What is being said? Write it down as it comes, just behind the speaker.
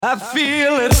I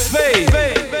feel it fade.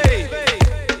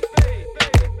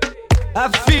 I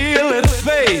feel it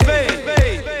fade.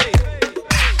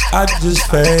 I just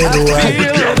fade away. I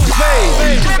feel it fade.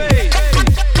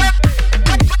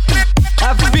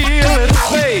 I feel it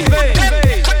fade.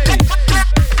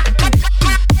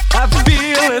 I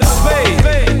feel it fade.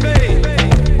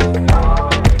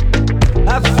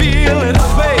 I feel it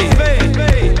fade.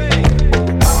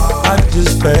 I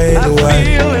just fade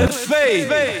away. I feel it fade.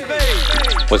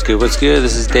 What's good, what's good?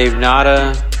 This is Dave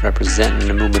Nada, representing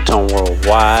the Moombahton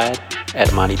Worldwide at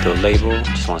Moneyville label.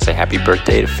 Just want to say happy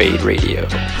birthday to Fade Radio.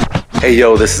 Hey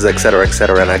yo, this is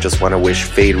etc, and I just want to wish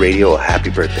Fade Radio a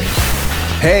happy birthday.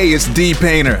 Hey, it's D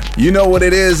Painter. You know what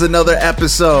it is, another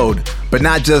episode, but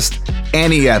not just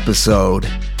any episode.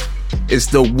 It's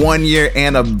the 1 year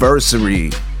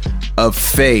anniversary of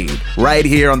Fade, right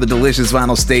here on the Delicious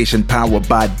Vinyl Station, powered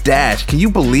by Dash. Can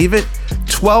you believe it?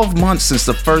 12 months since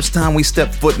the first time we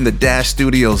stepped foot in the Dash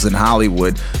Studios in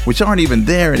Hollywood, which aren't even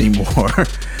there anymore.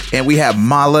 And we have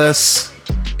Malas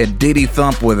and Diddy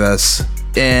Thump with us,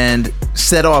 and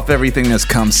set off everything that's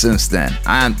come since then.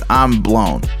 I'm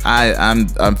blown.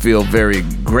 I feel very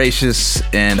gracious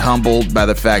and humbled by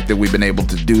the fact that we've been able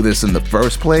to do this in the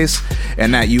first place,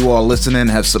 and that you all listening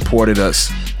have supported us.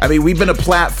 I mean, we've been a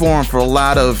platform for a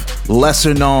lot of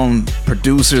lesser known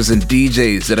producers and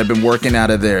DJs that have been working out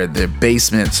of their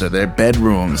basements or their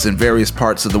bedrooms in various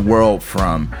parts of the world,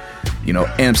 from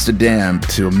Amsterdam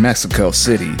to Mexico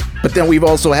City. But then we've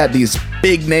also had these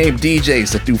big name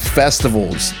DJs that do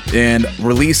festivals and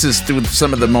releases through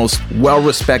some of the most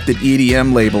well-respected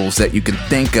EDM labels that you can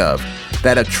think of,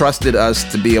 that have trusted us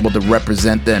to be able to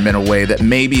represent them in a way that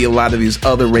maybe a lot of these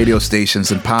other radio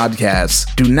stations and podcasts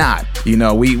do not.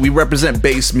 We represent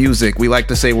bass music. We like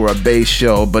to say we're a bass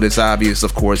show, but it's obvious,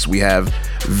 of course, we have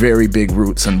very big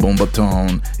roots in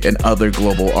Moombahton and other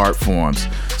global art forms.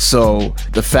 So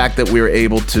the fact that we're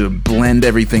able to blend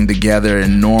everything together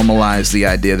and normalize the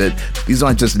idea that these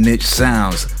aren't just niche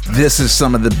sounds. This is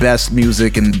some of the best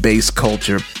music and bass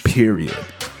culture, period.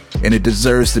 And it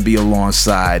deserves to be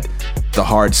alongside the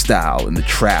hard style and the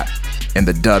trap and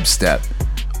the dubstep,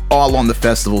 all on the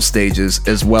festival stages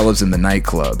as well as in the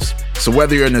nightclubs. So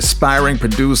whether you're an aspiring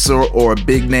producer or a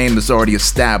big name that's already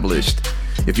established,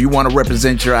 if you want to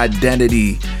represent your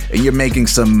identity and you're making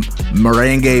some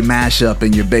merengue mashup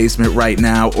in your basement right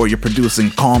now, or you're producing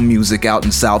calm music out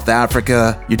in South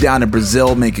Africa, you're down in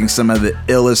Brazil making some of the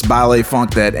illest ballet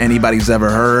funk that anybody's ever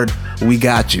heard, we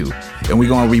got you. And we're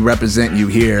going to re-represent you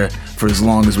here for as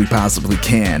long as we possibly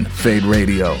can. Fade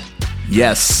Radio.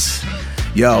 Yes.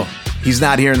 Yo, he's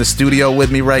not here in the studio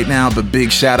with me right now, but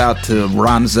big shout out to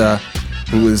Ramza,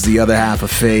 who is the other half of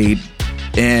Fade.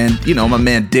 And, my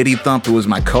man Diddy Thump, who was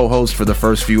my co-host for the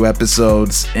first few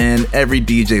episodes, and every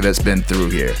DJ that's been through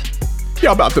here.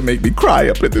 Y'all about to make me cry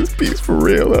up in this piece, for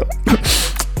real. I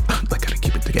gotta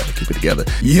keep it together.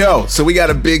 Yo, so we got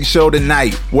a big show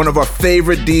tonight. One of our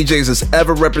favorite DJs has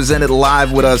ever represented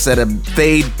live with us at a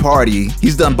Fade party.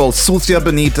 He's done both Sucia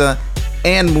Bonita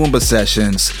and Moomba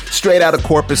sessions, straight out of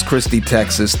Corpus Christi,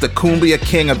 Texas. The Cumbia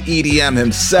king of EDM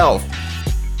himself,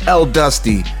 El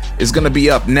Dusty, is going to be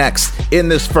up next in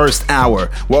this first hour.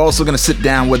 We're also going to sit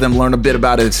down with him, learn a bit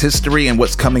about his history and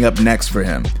what's coming up next for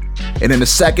him. And in the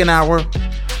second hour,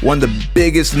 one of the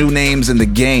biggest new names in the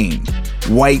game,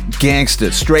 White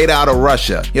Gangsta, straight out of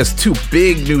Russia. He has two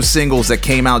big new singles that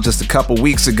came out just a couple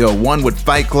weeks ago, one with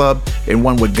Fight Club and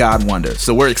one with God Wonder.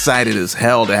 So we're excited as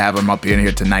hell to have him up in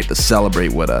here tonight to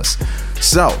celebrate with us.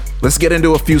 So let's get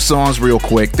into a few songs real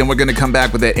quick. Then we're going to come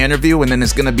back with that interview, and then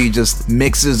it's going to be just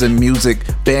mixes and music,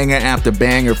 banger after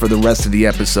banger for the rest of the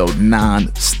episode,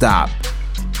 non-stop.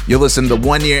 You'll listen to the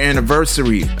 1 year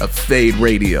anniversary of Fade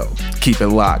Radio. Keep it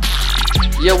locked.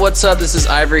 Yo, what's up? This is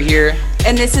Ivor here.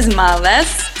 And this is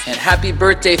Malas. And happy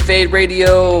birthday, Fade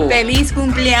Radio. Feliz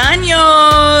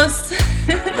cumpleaños.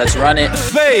 Let's run it.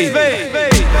 Fade.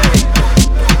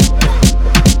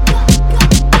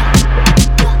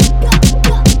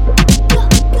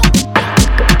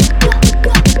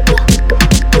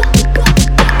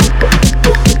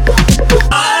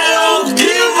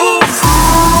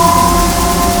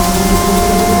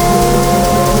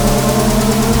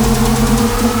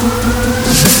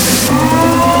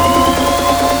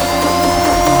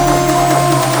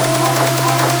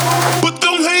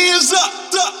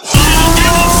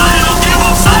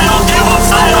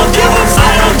 I don't give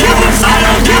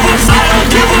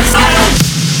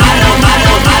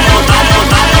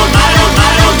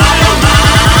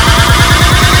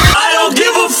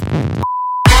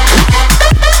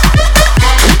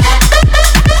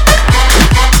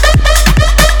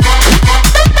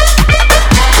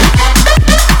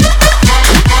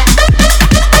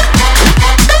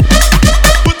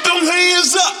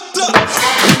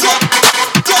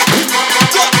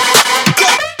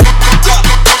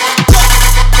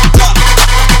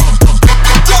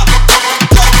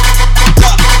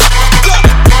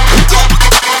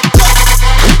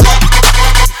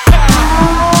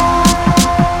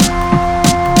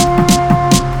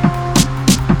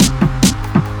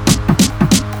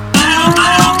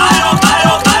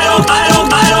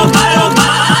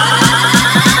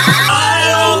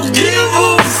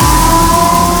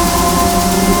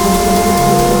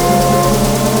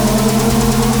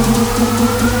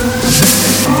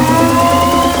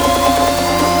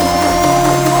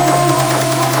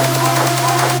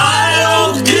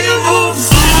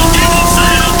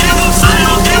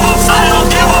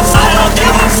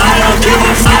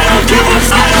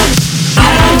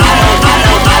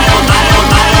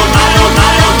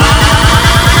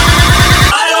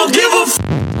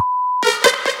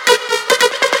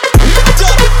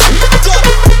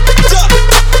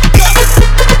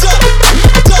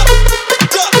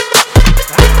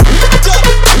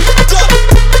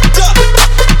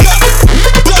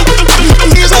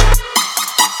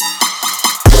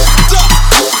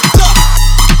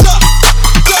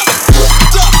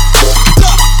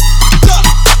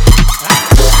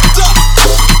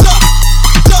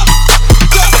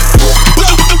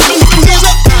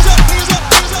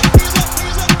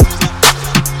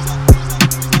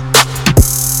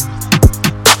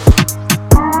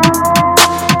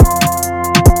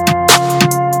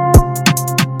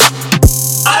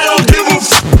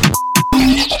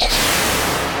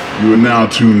now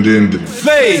tuned in to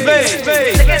Fade. Look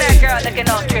at that girl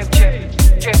looking all drip, drip,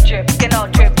 drip, drip, looking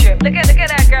all drip, drip. Look at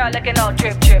that girl looking all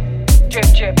drip, drip, drip,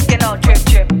 drip, looking all drip,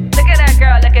 drip. Look at that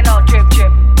girl looking all drip,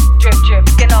 drip, drip, drip,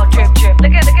 looking all drip, drip.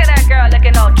 Look at that girl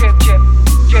looking all drip, drip,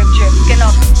 drip, drip, looking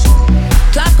all.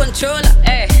 Club controller,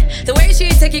 the way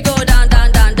she take it go down,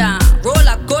 down, down, down.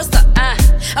 Roller coaster, I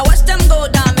watch them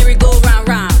go down, merry go round,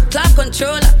 round. Club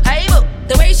controller,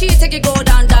 the way she take it go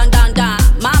down, down, down, down.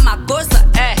 Mama coaster,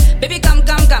 baby come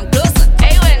closer.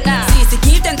 Hey, when now, see,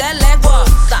 keep them that leg walk.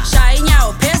 Shine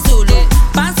out, pesulu,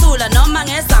 pansula, no man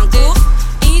es sanku.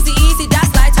 Easy,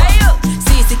 that's like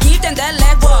see, keep them that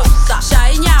leg walk.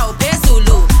 Shine out,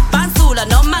 pesulu, pansula,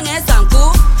 no man es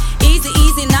sanku.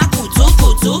 Easy, na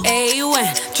kutu. Hey, when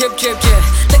drip, drip, drip.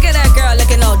 Look at that girl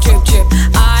looking all drip, drip.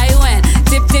 I went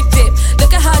dip, dip, dip.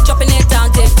 Look at her dropping it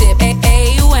down, dip, dip.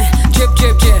 Hey, when drip,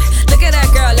 drip, drip. Look at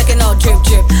that girl looking all drip,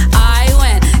 drip. I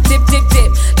went dip, dip, dip.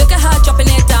 Look at her dropping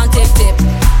it down, dip, dip.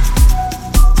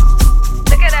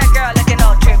 Look at that girl looking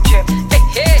all drip, drip.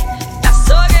 Hey, that's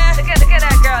so good. Look at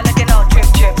that girl looking all drip,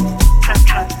 drip.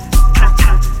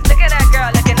 Look at that girl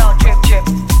looking all drip, drip.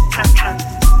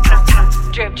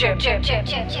 Drip, drip, drip, drip,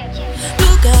 drip, drip.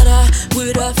 Look at her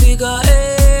with her figure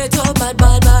eight, oh bad,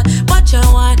 bad, bad. Watch her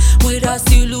wine with her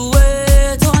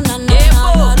silhouette, oh na na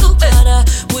na. Look at her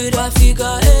with her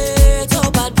figure eight,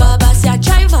 oh bad, bad, bad. See I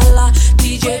drive a lot,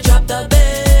 DJ drop the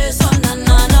bass, oh na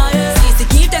na na. Yeah. See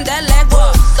keep them that leg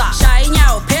walk, shine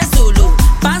out, pesulu,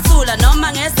 pansula, no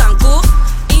man es sanku.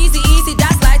 Easy,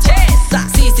 that's like chess.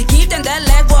 See keep them that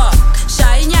leg walk,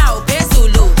 shine out,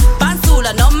 pesulu,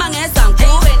 pansula, no man es sanku.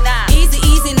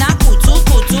 Easy, na kutu.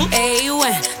 Hey, you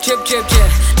went drip, drip,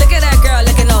 drip. Look at that girl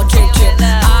looking all drip, drip.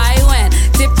 I went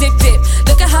dip, dip, dip.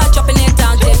 Look at her dropping it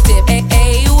down, dip, dip.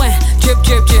 Hey, you went drip,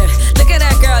 drip, drip. Look at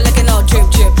that girl looking all drip,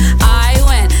 drip. I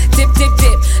went dip, dip,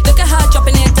 dip. Look at her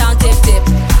dropping it down, dip, dip.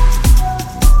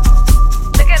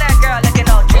 Look at that girl looking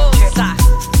all drip, drip.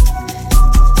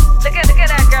 Look at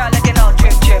that girl looking all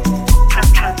drip, drip.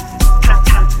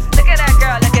 Look at that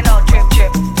girl looking all drip,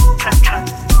 drip.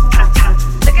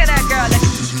 Look at that girl looking.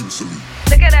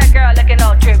 Look at that girl looking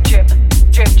all drip, drip,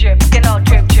 drip, drip, looking all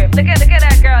drip, drip. Look at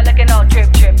that girl looking all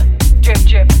drip, drip, drip,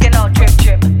 drip, looking all drip,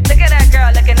 drip. Look at that girl looking all drip, drip, drip, drip, looking all drip, drip. Look at that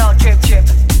girl looking all drip, drip,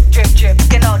 drip, drip,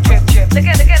 looking all drip, drip.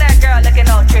 Look at that girl looking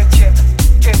all drip, drip,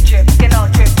 drip, drip, looking all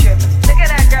drip, drip. Look at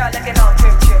that girl looking all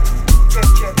drip, drip, drip,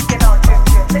 drip, looking all drip,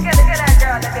 drip. Look at that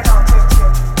girl looking all drip,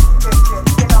 drip, drip, drip,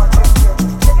 looking all drip, drip.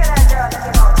 Look at that girl looking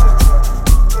all drip, drip,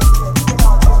 drip,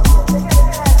 drip,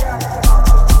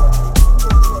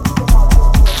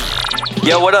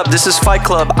 Yo, what up? This is Fight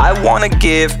Club. I want to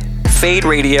give Fade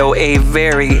Radio a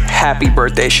very happy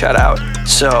birthday shout out.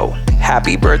 So,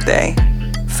 happy birthday,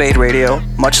 Fade Radio.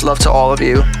 Much love to all of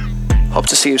you. Hope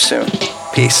to see you soon.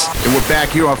 Peace. And we're back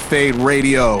here on Fade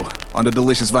Radio on the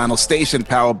Delicious Vinyl Station,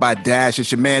 powered by Dash.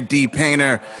 It's your man D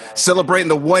Painter, celebrating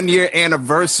the 1-year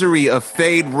anniversary of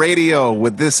Fade Radio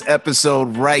with this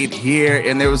episode right here.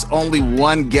 And there was only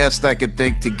one guest I could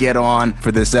think to get on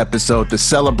for this episode to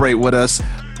celebrate with us.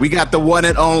 We got the one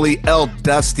and only El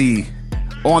Dusty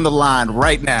on the line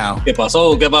right now. ¿Qué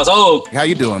pasó? How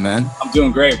you doing, man? I'm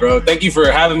doing great, bro. Thank you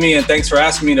for having me, and thanks for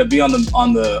asking me to be on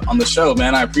the show,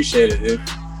 man. I appreciate it, dude.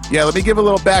 Yeah, let me give a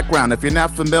little background. If you're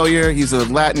not familiar, he's a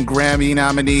Latin Grammy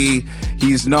nominee.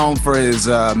 He's known for his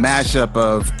mashup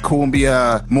of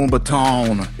cumbia,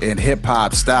 moombahton, and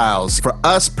hip-hop styles. For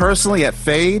us personally at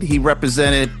Fade, he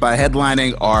represented by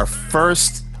headlining our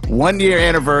first 1-year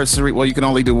anniversary. Well, you can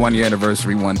only do 1-year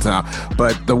anniversary one time,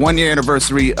 but the 1-year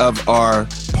anniversary of our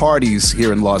parties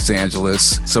here in Los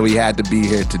Angeles. So he had to be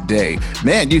here today.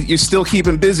 Man, you're still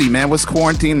keeping busy, man. What's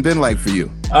quarantine been like for you?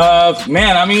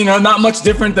 Man, I mean, not much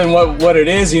different than what it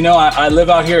is. You know, I live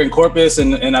out here in Corpus,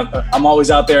 and I'm always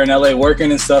out there in LA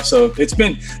working and stuff. So it's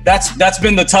been that's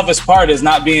been the toughest part, is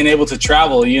not being able to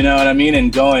travel. You know what I mean,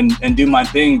 and go and do my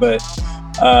thing. But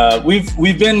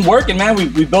we've been working, man.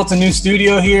 We built a new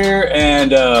studio here,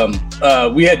 and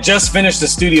we had just finished the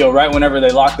studio right whenever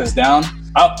they locked us down.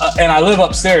 And I live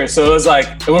upstairs, so it was like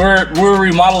we're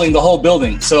remodeling the whole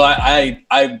building. So I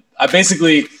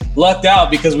basically lucked out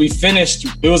because we finished.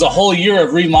 It was a whole year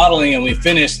of remodeling, and we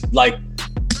finished like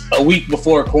a week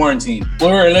before quarantine. We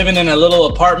were living in a little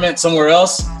apartment somewhere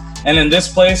else, and in this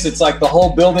place, it's like the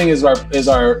whole building is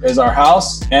our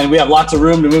house, and we have lots of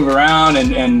room to move around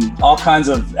and all kinds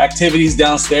of activities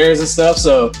downstairs and stuff.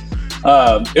 So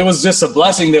it was just a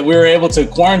blessing that we were able to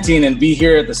quarantine and be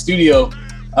here at the studio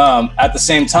at the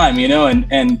same time, you know,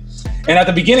 and at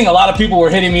the beginning, a lot of people were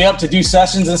hitting me up to do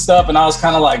sessions and stuff. And I was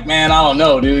kind of like, man, I don't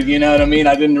know, dude. You know what I mean?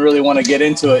 I didn't really want to get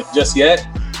into it just yet.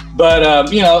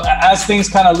 But you know, as things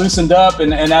kind of loosened up,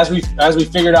 and as we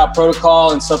figured out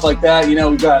protocol and stuff like that, you know,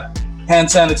 we've got hand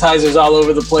sanitizers all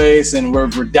over the place, and we're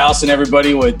dousing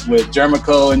everybody with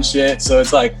Germico and shit. So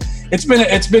it's like it's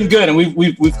been good, and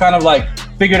we've kind of like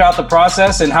figured out the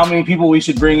process and how many people we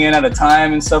should bring in at a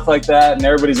time and stuff like that. And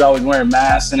everybody's always wearing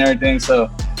masks and everything. So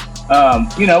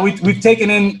you know, we've taken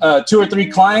in 2 or 3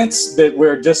 clients that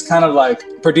we're just kind of like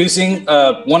producing.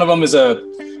 One of them is a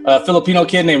Filipino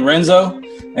kid named Renzo,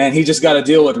 and he just got a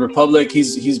deal with Republic.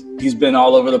 He's been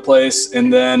all over the place,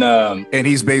 and then and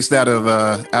he's based out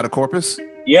of Corpus.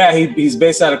 Yeah, he's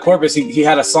based out of Corpus. He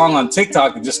had a song on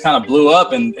TikTok that just kind of blew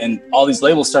up, and all these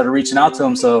labels started reaching out to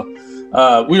him. So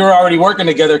we were already working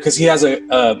together because he has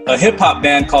a hip hop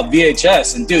band called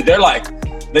VHS, and dude, they're like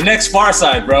the next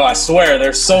Pharcyde, bro. I swear,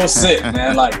 they're so sick,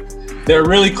 man. Like, they're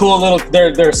really cool little.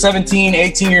 They're 17,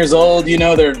 18 years old. You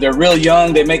know, they're real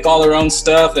young. They make all their own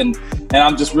stuff, and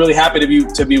I'm just really happy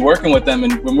to be working with them.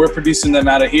 And when we're producing them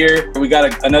out of here, we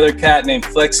got another cat named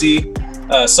Flexi,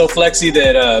 So Flexi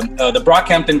that the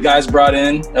Brockhampton guys brought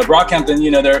in. Brockhampton,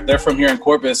 you know, they're from here in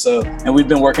Corpus, so, and we've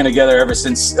been working together ever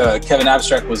since Kevin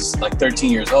Abstract was like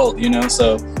 13 years old. You know,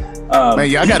 so. Man,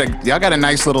 y'all got a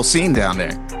nice little scene down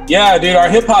there. Yeah, dude, our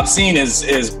hip hop scene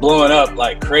is blowing up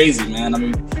like crazy, man. I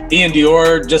mean, Ian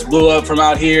Dior just blew up from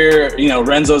out here. You know,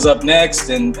 Renzo's up next,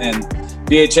 and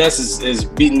VHS is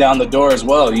beating down the door as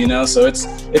well. You know, so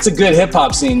it's a good hip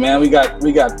hop scene, man. We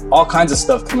got all kinds of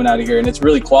stuff coming out of here, and it's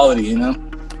really quality. You know.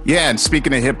 Yeah, and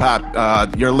speaking of hip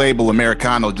hop, your label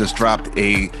Americano just dropped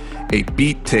a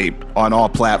beat tape on all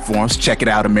platforms. Check it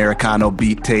out, Americano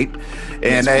Beat Tape.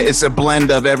 And it's a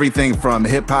blend of everything from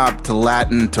hip hop to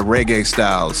Latin to reggae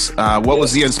styles. What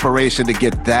was the inspiration to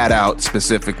get that out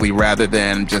specifically rather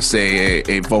than just say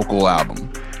a vocal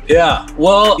album? Yeah,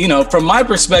 well, you know, from my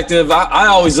perspective, I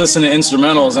always listen to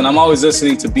instrumentals, and I'm always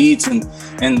listening to beats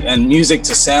and music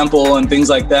to sample and things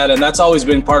like that. And that's always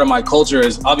been part of my culture,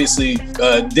 is obviously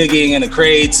digging in the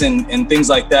crates and things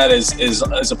like that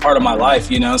is a part of my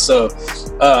life, you know. So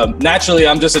naturally,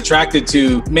 I'm just attracted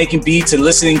to making beats and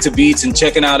listening to beats and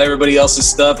checking out everybody else's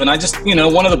stuff. And I just, you know,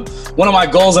 one of my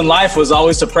goals in life was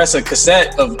always to press a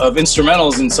cassette of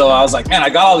instrumentals. And so I was like, man, I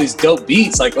got all these dope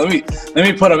beats. Like, let me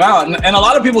put them out. And a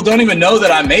lot of people don't even know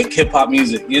that I make hip hop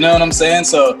music. You know what I'm saying?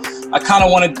 So I kind of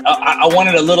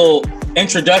wanted a little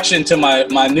introduction to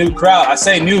my new crowd. I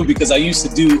say new because I used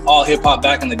to do all hip hop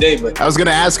back in the day. But I was going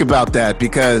to ask about that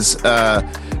because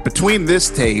between this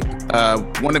tape,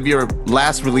 one of your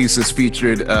last releases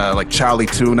featured like Charlie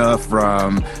Tuna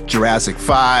from Jurassic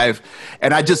 5.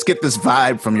 And I just get this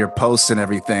vibe from your posts and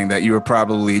everything that you were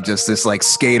probably just this like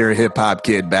skater hip hop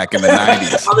kid back in the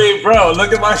 90s. I mean, bro,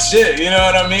 look at my shit. You know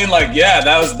what I mean? Like, yeah,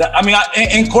 that was, I mean,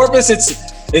 in Corpus,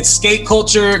 it's skate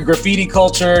culture, graffiti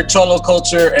culture, cholo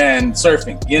culture, and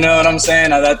surfing. You know what I'm saying?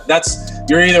 That's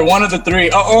you're either one of the three,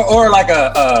 or like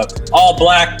a all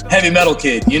black heavy metal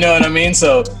kid. You know what I mean?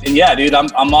 So, and yeah, dude,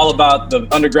 I'm all about the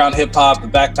underground hip hop, the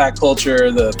backpack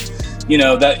culture, you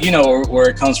know, that, you know, where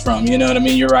it comes from. You know what I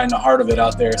mean? You're right in the heart of it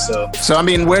out there. So I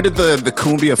mean, where did the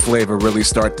cumbia flavor really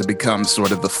start to become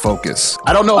sort of the focus?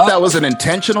 I don't know if that was an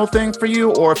intentional thing for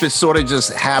you or if it sort of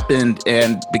just happened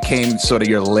and became sort of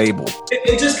your label.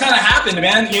 It just kind of happened,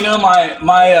 man. You know,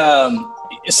 my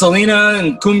Selena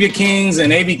and Cumbia Kings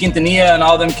and A.B. Quintanilla and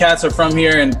all them cats are from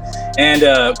here.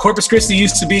 And Corpus Christi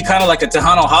used to be kind of like a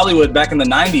Tejano Hollywood back in the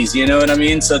 90s. You know what I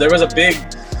mean? So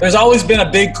there's always been a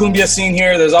big cumbia scene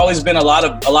here. There's always been a lot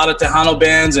of Tejano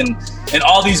bands and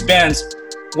all these bands,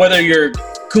 whether you're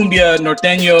cumbia,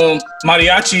 norteño,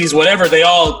 mariachis, whatever, they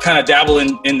all kind of dabble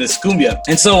in this cumbia.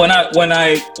 And so when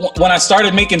I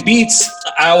started making beats,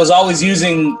 I was always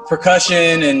using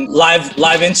percussion and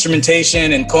live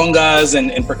instrumentation and congas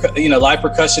and you know, live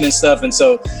percussion and stuff. And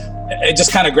so it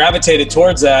just kind of gravitated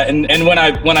towards that. And when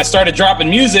I started dropping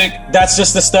music, that's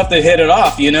just the stuff that hit it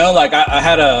off, you know? Like I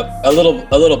had a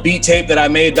little beat tape that I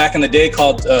made back in the day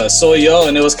called Soy Yo,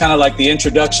 and it was kind of like the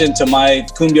introduction to my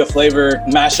cumbia flavor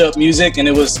mashup music. And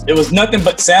it was nothing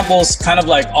but samples, kind of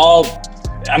like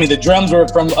I mean, the drums were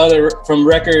from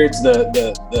records,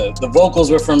 the vocals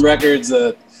were from records,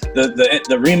 the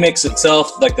remix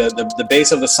itself, like the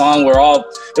bass of the song,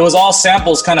 it was all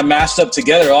samples kind of mashed up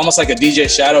together, almost like a DJ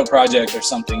Shadow project or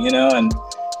something, you know.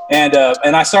 And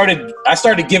I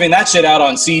started giving that shit out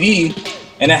on CD,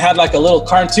 and it had like a little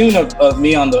cartoon of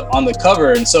me on the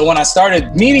cover. And so when I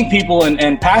started meeting people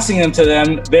and passing them to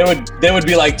them, they would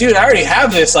be like, dude, I already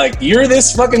have this. Like, you're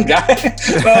this fucking guy?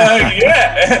 Like,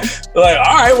 yeah. They're like,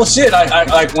 all right, well, shit. I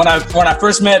like when I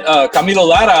first met Camilo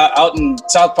Lara out in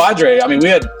South Padre. I mean,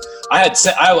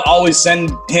 I would always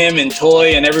send him and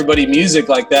Toy and everybody music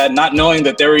like that, not knowing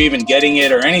that they were even getting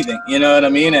it or anything. You know what I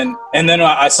mean? And then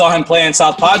I saw him play in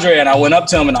South Padre, and I went up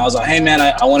to him and I was like, hey man,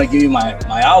 I want to give you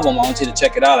my album. I want you to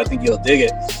check it out. I think you'll dig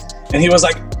it. And he was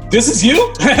like, this is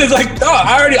you? It's like, no,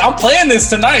 I'm playing this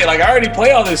tonight. Like, I already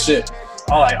play all this shit.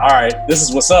 I'm like, all right, this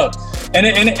is what's up. And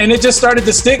it just started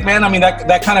to stick, man. I mean,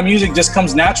 that kind of music just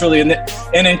comes naturally.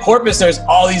 And in Corpus, there's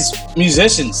all these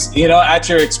musicians, you know, at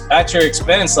your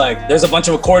expense. Like, there's a bunch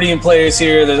of accordion players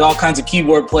here. There's all kinds of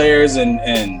keyboard players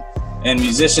and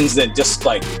musicians that just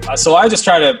like. So I just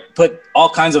try to put all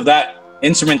kinds of that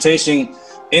instrumentation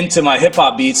into my hip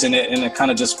hop beats, and it kind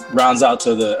of just rounds out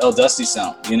to the El Dusty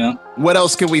sound, you know? What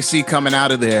else can we see coming out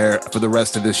of there for the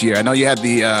rest of this year? I know you had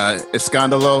the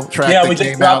Escándalo track. Yeah, we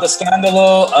just dropped the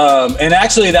Escándalo, and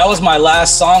actually that was my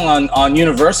last song on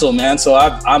Universal, man. So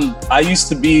I used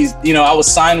to be, you know, I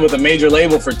was signed with a major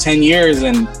label for 10 years,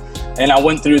 and I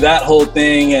went through that whole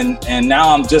thing, and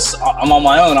now I'm on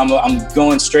my own. I'm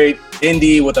going straight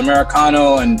indie with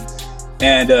Americano, and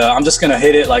I'm just gonna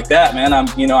hit it like that, man.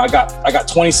 I got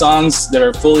 20 songs that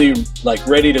are fully like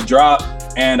ready to drop,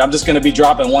 and I'm just gonna be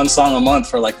dropping one song a month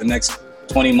for like the next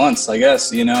 20 months, I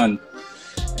guess, you know,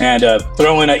 and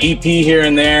throw in an EP here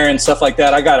and there and stuff like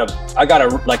that. I got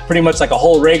a like pretty much like a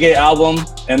whole reggae album,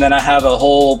 and then I have a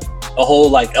whole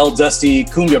like El Dusty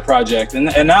Cumbia project, and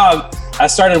now I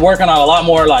started working on a lot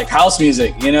more like house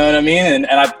music, you know what I mean? And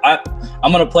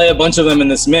I'm gonna play a bunch of them in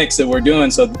this mix that we're doing.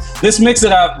 So this mix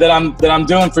that I'm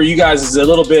doing for you guys is a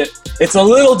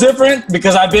little different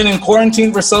because I've been in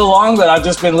quarantine for so long that I've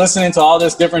just been listening to all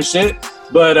this different shit.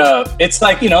 But it's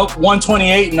like, you know,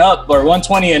 128 and up or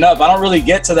 120 and up. I don't really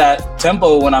get to that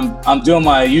tempo when I'm doing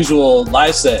my usual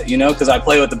live set, you know, because I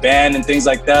play with the band and things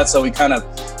like that. So we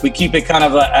keep it kind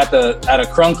of at a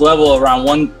crunk level around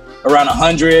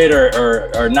 100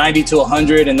 or 90 to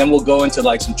 100, and then we'll go into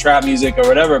like some trap music or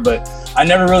whatever. But I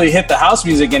never really hit the house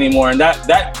music anymore, and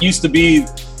that used to be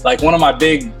like one of my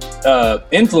big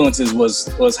influences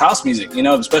was house music, you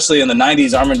know, especially in the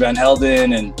 90s. Armand Van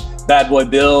Helden and Bad Boy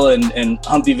Bill and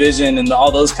Humpty Vision and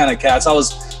all those kind of cats. I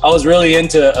was really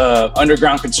into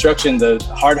underground construction, the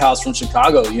hard house from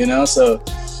Chicago, you know. So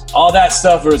all that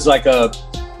stuff was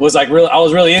real. I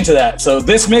was really into that. So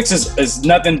this mix is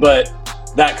nothing but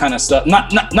that kind of stuff.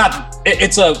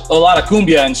 It's a lot of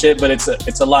cumbia and shit, but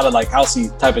it's a lot of like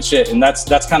housey type of shit, and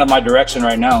that's kind of my direction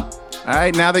right now. All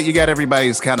right, now that you got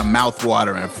everybody's kind of mouth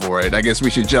watering for it, I guess we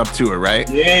should jump to it, right?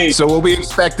 Yay. So we'll be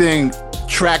expecting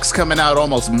tracks coming out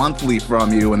almost monthly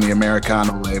from you and the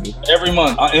Americano label. Every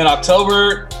month. In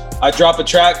October, I drop a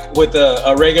track with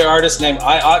a reggae artist named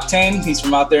I-Octane. He's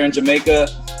from out there in Jamaica,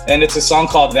 and it's a song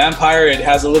called Vampire. It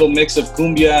has a little mix of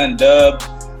cumbia and dub.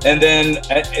 And then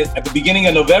at the beginning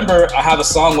of November, I have a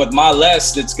song with Ma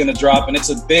Les that's gonna drop, and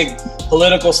it's a big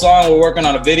political song. We're working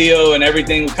on a video and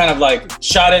everything. We kind of like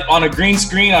shot it on a green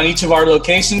screen on each of our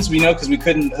locations, you know, because we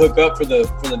couldn't hook up for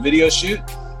the video shoot.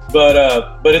 But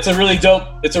it's a really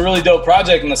dope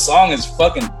project, and the song is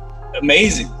fucking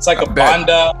amazing. It's like a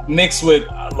banda mixed with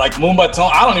like Moombahton.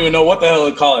 I don't even know what the hell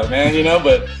to call it, man. You know,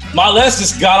 but Ma Les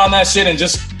just got on that shit and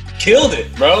just killed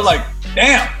it, bro. Like,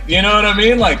 damn, you know what I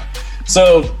mean? Like.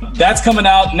 So that's coming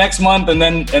out next month, and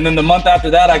then the month after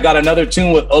that, I got another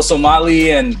tune with Oso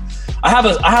Motley, and I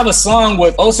have a song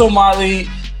with Oso Motley,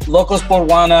 Locos por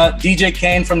Juana, DJ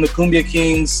Kane from the Cumbia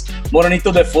Kings,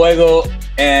 Morenito de Fuego,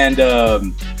 and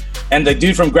the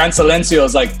dude from Gran Silencio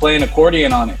is like playing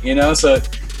accordion on it, you know. So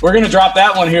we're gonna drop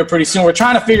that one here pretty soon. We're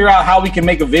trying to figure out how we can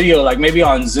make a video, like maybe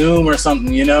on Zoom or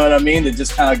something, you know what I mean, to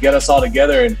just kind of get us all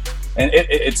together. And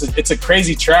it's a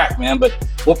crazy track, man. But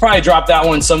we'll probably drop that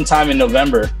one sometime in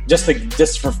November, just to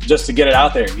get it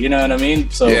out there. You know what I mean?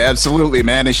 So yeah, absolutely,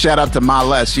 man. And shout out to Ma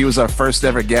Les. She was our first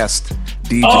ever guest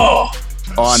DJ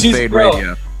on Fade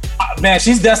Radio. Man,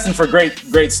 she's destined for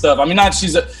great stuff. I mean,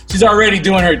 she's already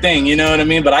doing her thing. You know what I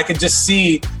mean? But I could just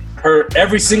see her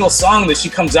every single song that she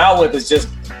comes out with is just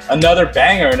another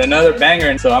banger and another banger,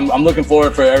 and so I'm looking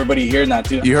forward for everybody hearing that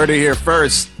too. You heard it here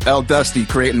first. El Dusty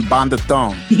creating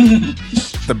Bandaton,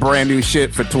 the brand new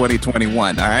shit for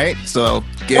 2021. All right, so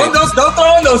don't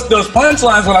throw in those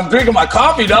punchlines when I'm drinking my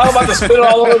coffee, dog. I'm about to spit it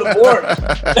all over the board.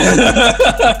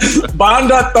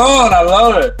 Bandaton, I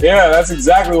love it. Yeah, that's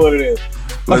exactly what it is.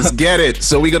 Let's get it.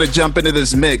 So we're going to jump into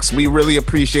this mix. We really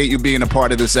appreciate you being a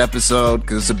part of this episode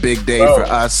because it's a big day for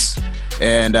us.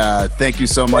 And thank you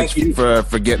so much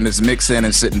for getting this mix in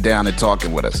and sitting down and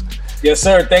talking with us. Yes,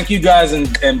 sir. Thank you guys,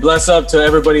 and bless up to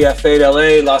everybody at Fade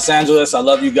LA, Los Angeles. I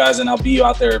love you guys, and I'll be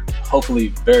out there hopefully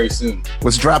very soon.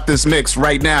 Let's drop this mix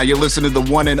right now. You're listening to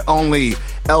the one and only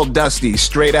El Dusty,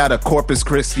 straight out of Corpus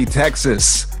Christi,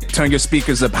 Texas. Turn your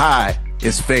speakers up high.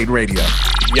 It's Fade Radio.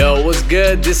 Yo, what's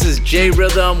good? This is J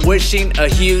Rhythm wishing a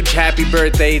huge happy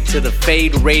birthday to the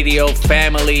Fade Radio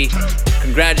family.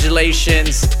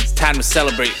 Congratulations. It's time to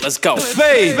celebrate. Let's go.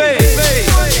 Fade, fade, fade,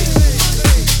 fade.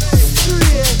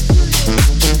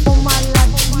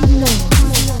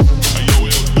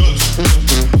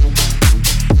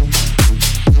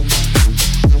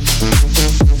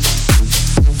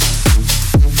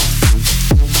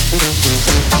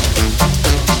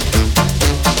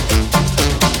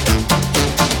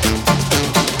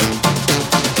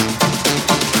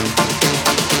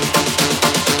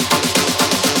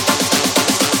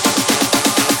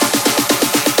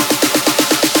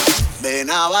 Ven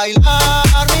a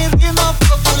bailar mi ritmo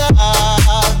popular,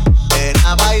 ven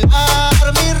a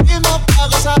bailar mi ritmo pa'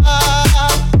 gozar,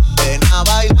 ven a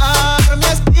bailar mi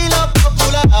estilo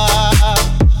popular,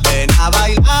 ven a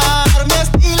bailar mi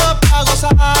estilo pa'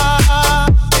 gozar,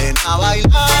 ven a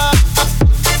bailar,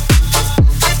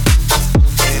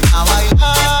 ven a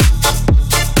bailar,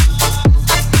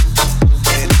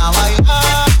 ven a bailar, ven a bailar.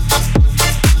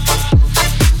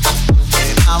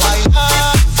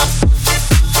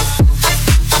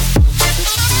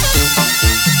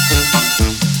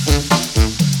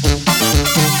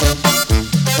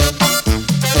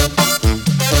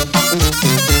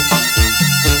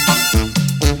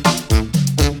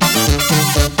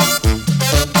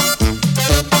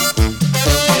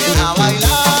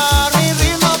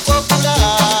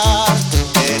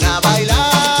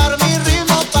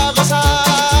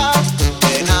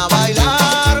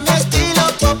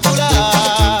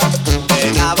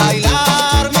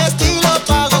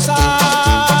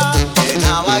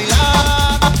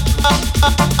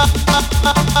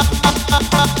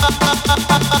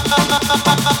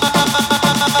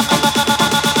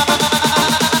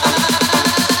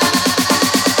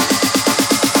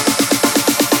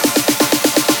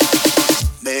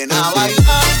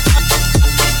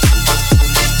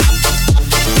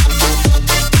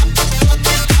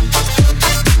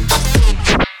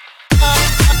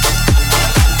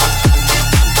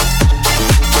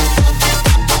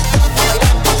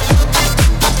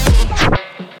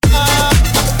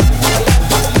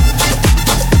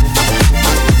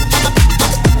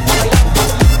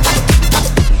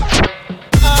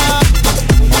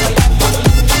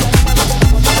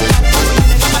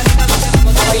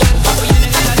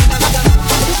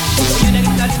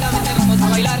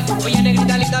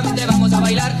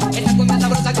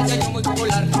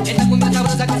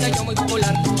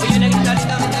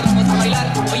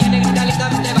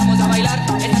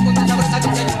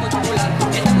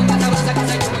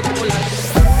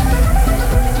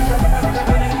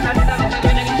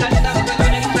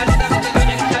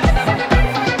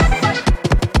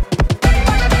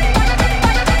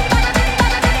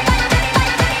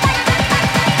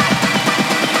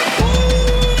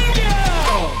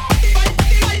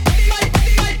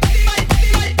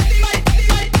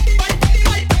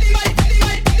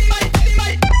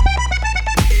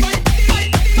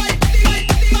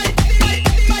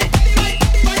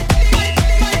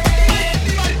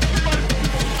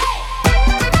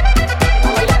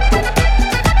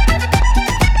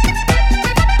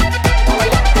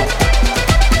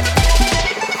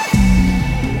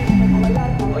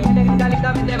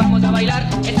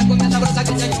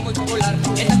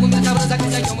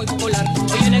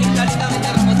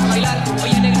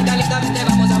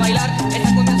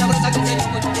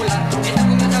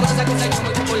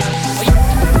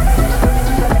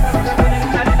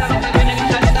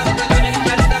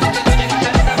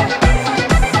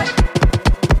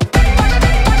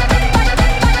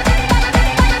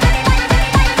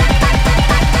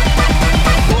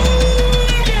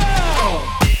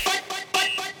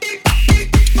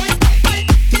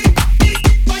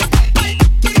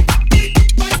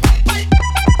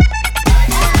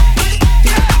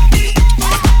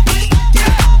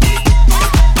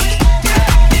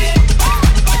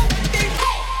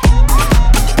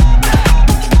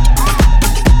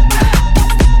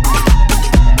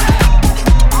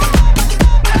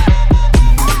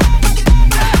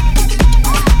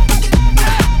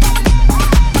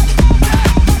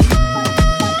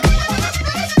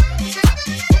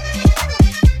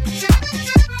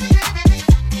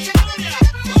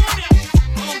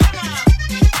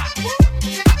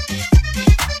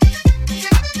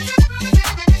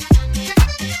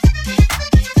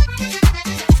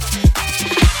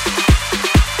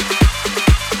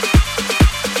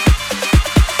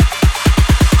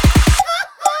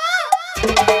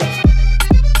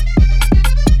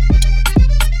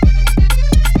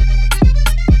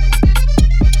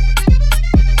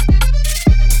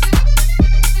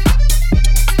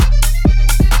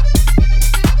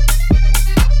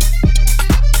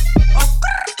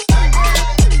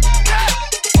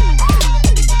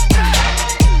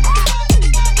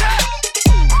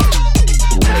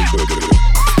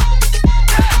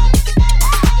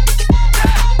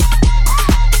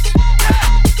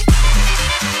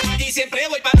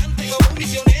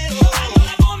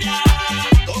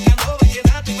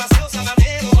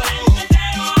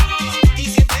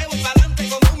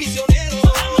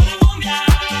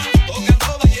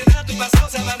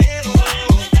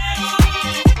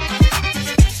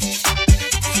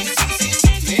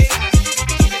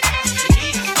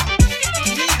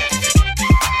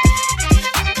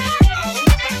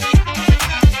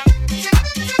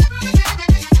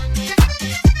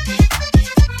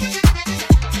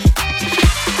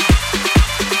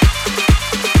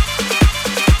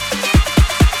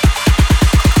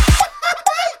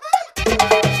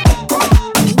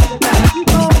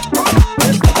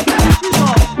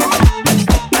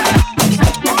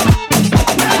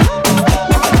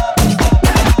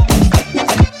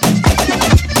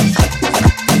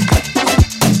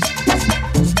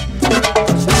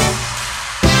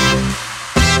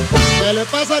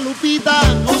 pasa a Lupita?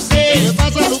 No sé. ¿Qué le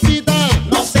pasa a Lupita?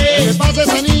 No sé. ¿Qué le pasa a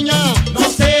esa niña? No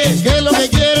sé. ¿Qué es lo que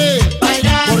quiere?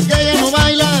 Bailar. ¿Por qué ella no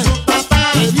baila? Su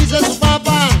papá. ¿Qué dice su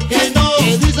papá? Que no.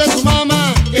 ¿Qué dice su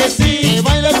mamá? Que sí. ¿Que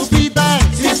baila Lupita?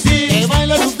 Sí, sí. ¿Que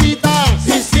baila Lupita?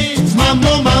 Sí, sí.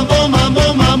 Mambo, mambo,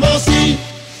 mambo, mambo, sí.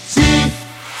 Sí,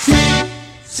 sí,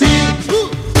 sí.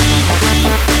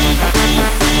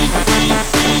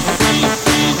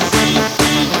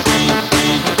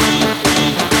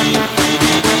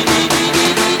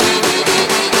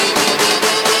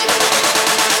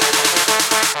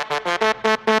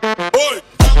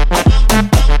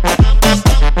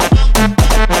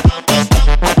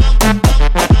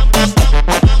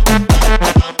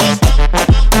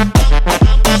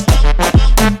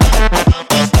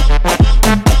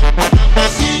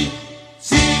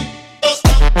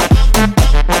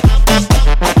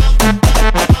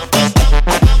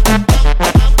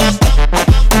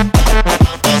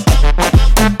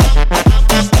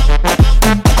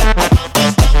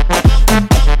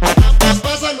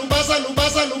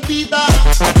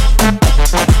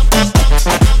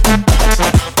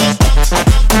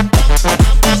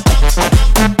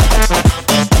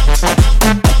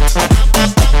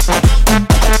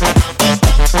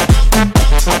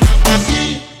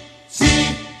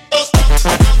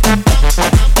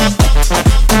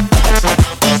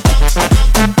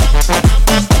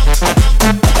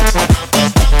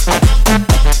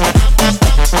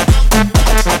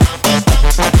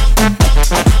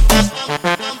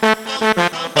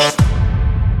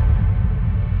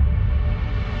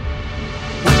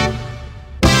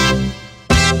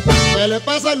 ¿Qué le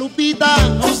pasa a Lupita?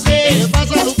 No sé. ¿Qué le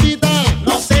pasa a Lupita?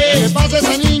 No sé. ¿Qué le pasa a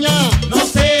esa niña? No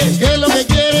sé. ¿Qué es lo que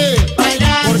quiere?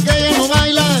 Bailar. ¿Por qué ella no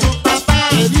baila? Su papá.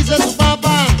 ¿Qué dice su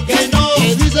papá? Que no.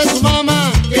 ¿Qué dice su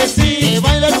mamá? Que sí. ¿Que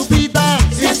baila Lupita?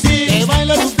 Sí, sí. ¿Que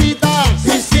baila Lupita?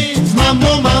 Sí, sí.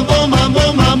 Mambo, mambo,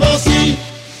 mambo, mambo, sí.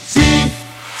 Sí,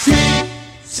 sí,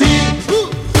 sí.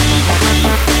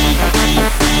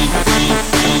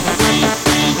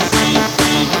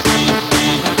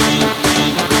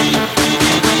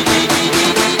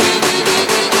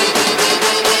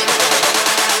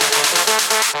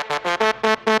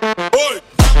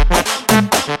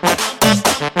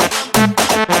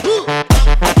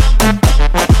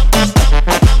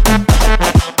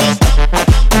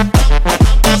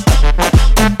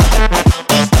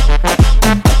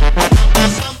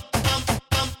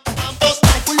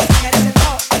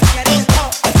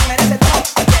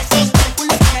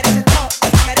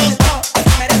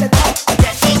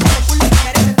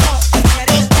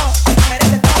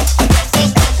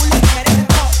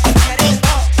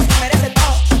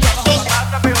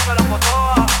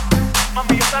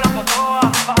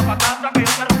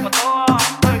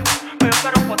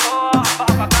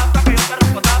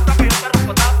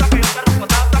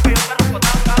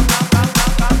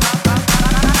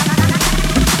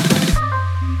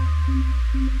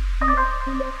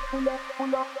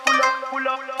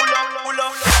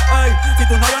 Ey, si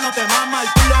tu novio no te mama el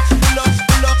culo, culo,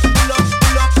 culo, culo,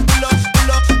 culo, culo,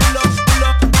 culo, culo, culo,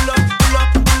 culo, culo,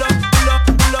 culo, culo, culo,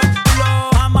 culo,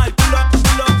 mama el culo,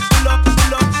 culo, culo, culo,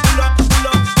 culo,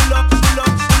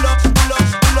 culo, culo,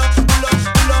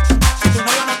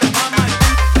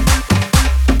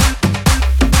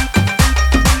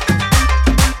 culo,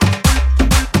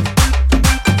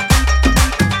 culo,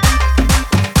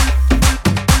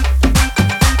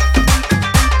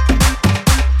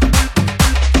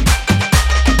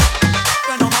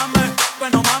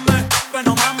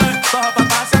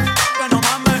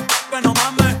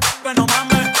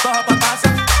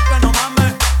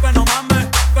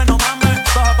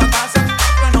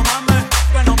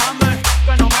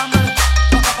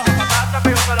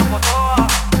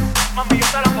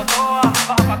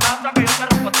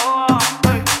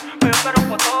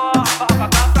 culo, culo, culo.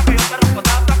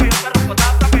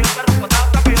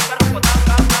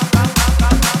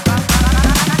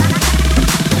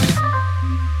 Si tu novio no te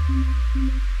mama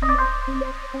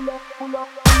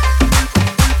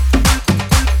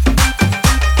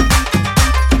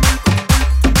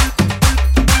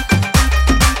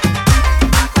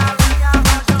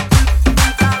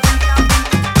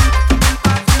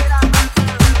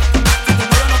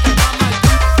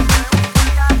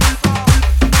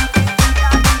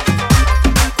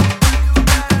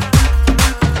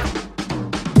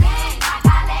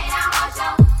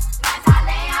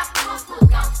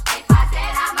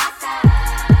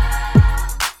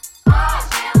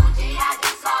Hoje é um dia de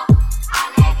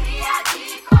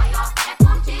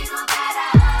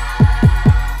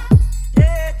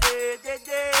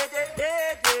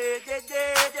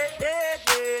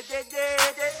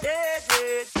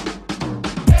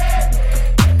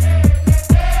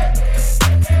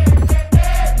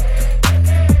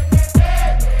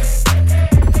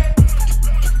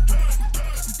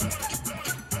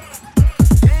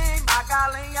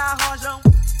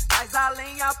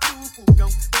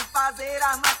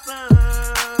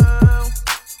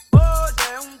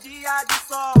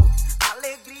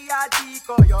dia de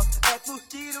coió é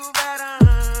curtir o verão.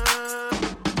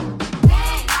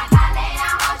 Vem na galinha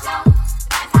rojão,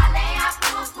 traz a lenha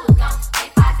pro fogão, vem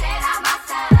fazer a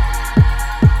maçã.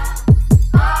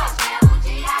 Hoje é um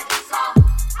dia de sol,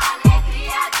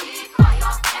 alegria de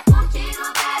coió é curtir o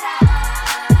verão.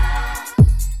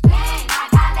 Vem na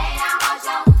galinha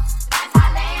rojão, traz a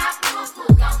lenha pro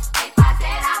fogão, vem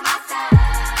fazer a maçã.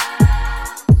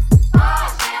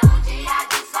 Hoje é um dia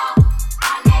de sol,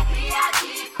 alegria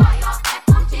de coió é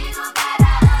curtir o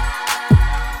verão.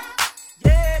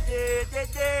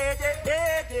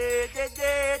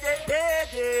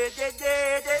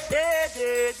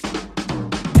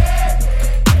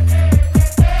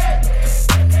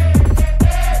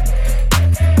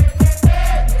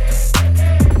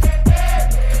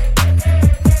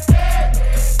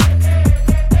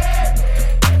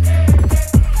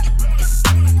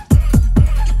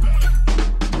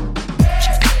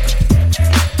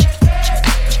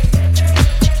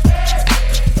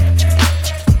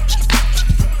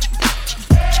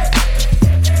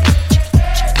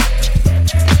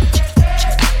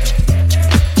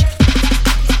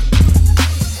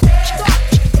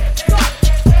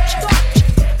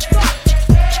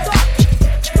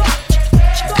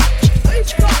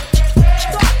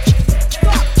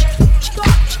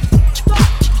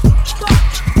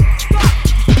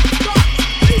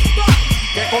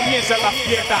 Que comience la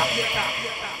fiesta.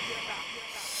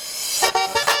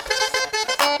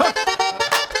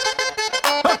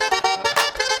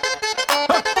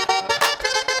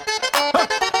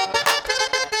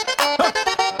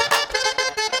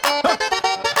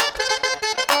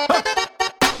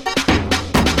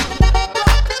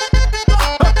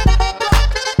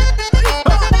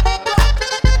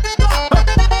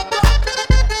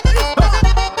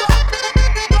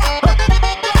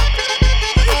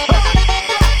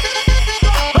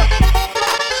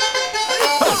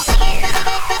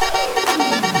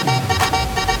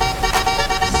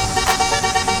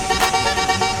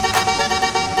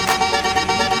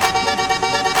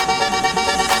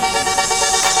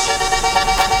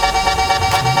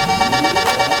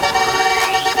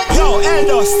 Yo, El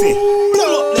Dusty,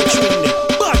 blow up the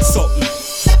tune, bad something.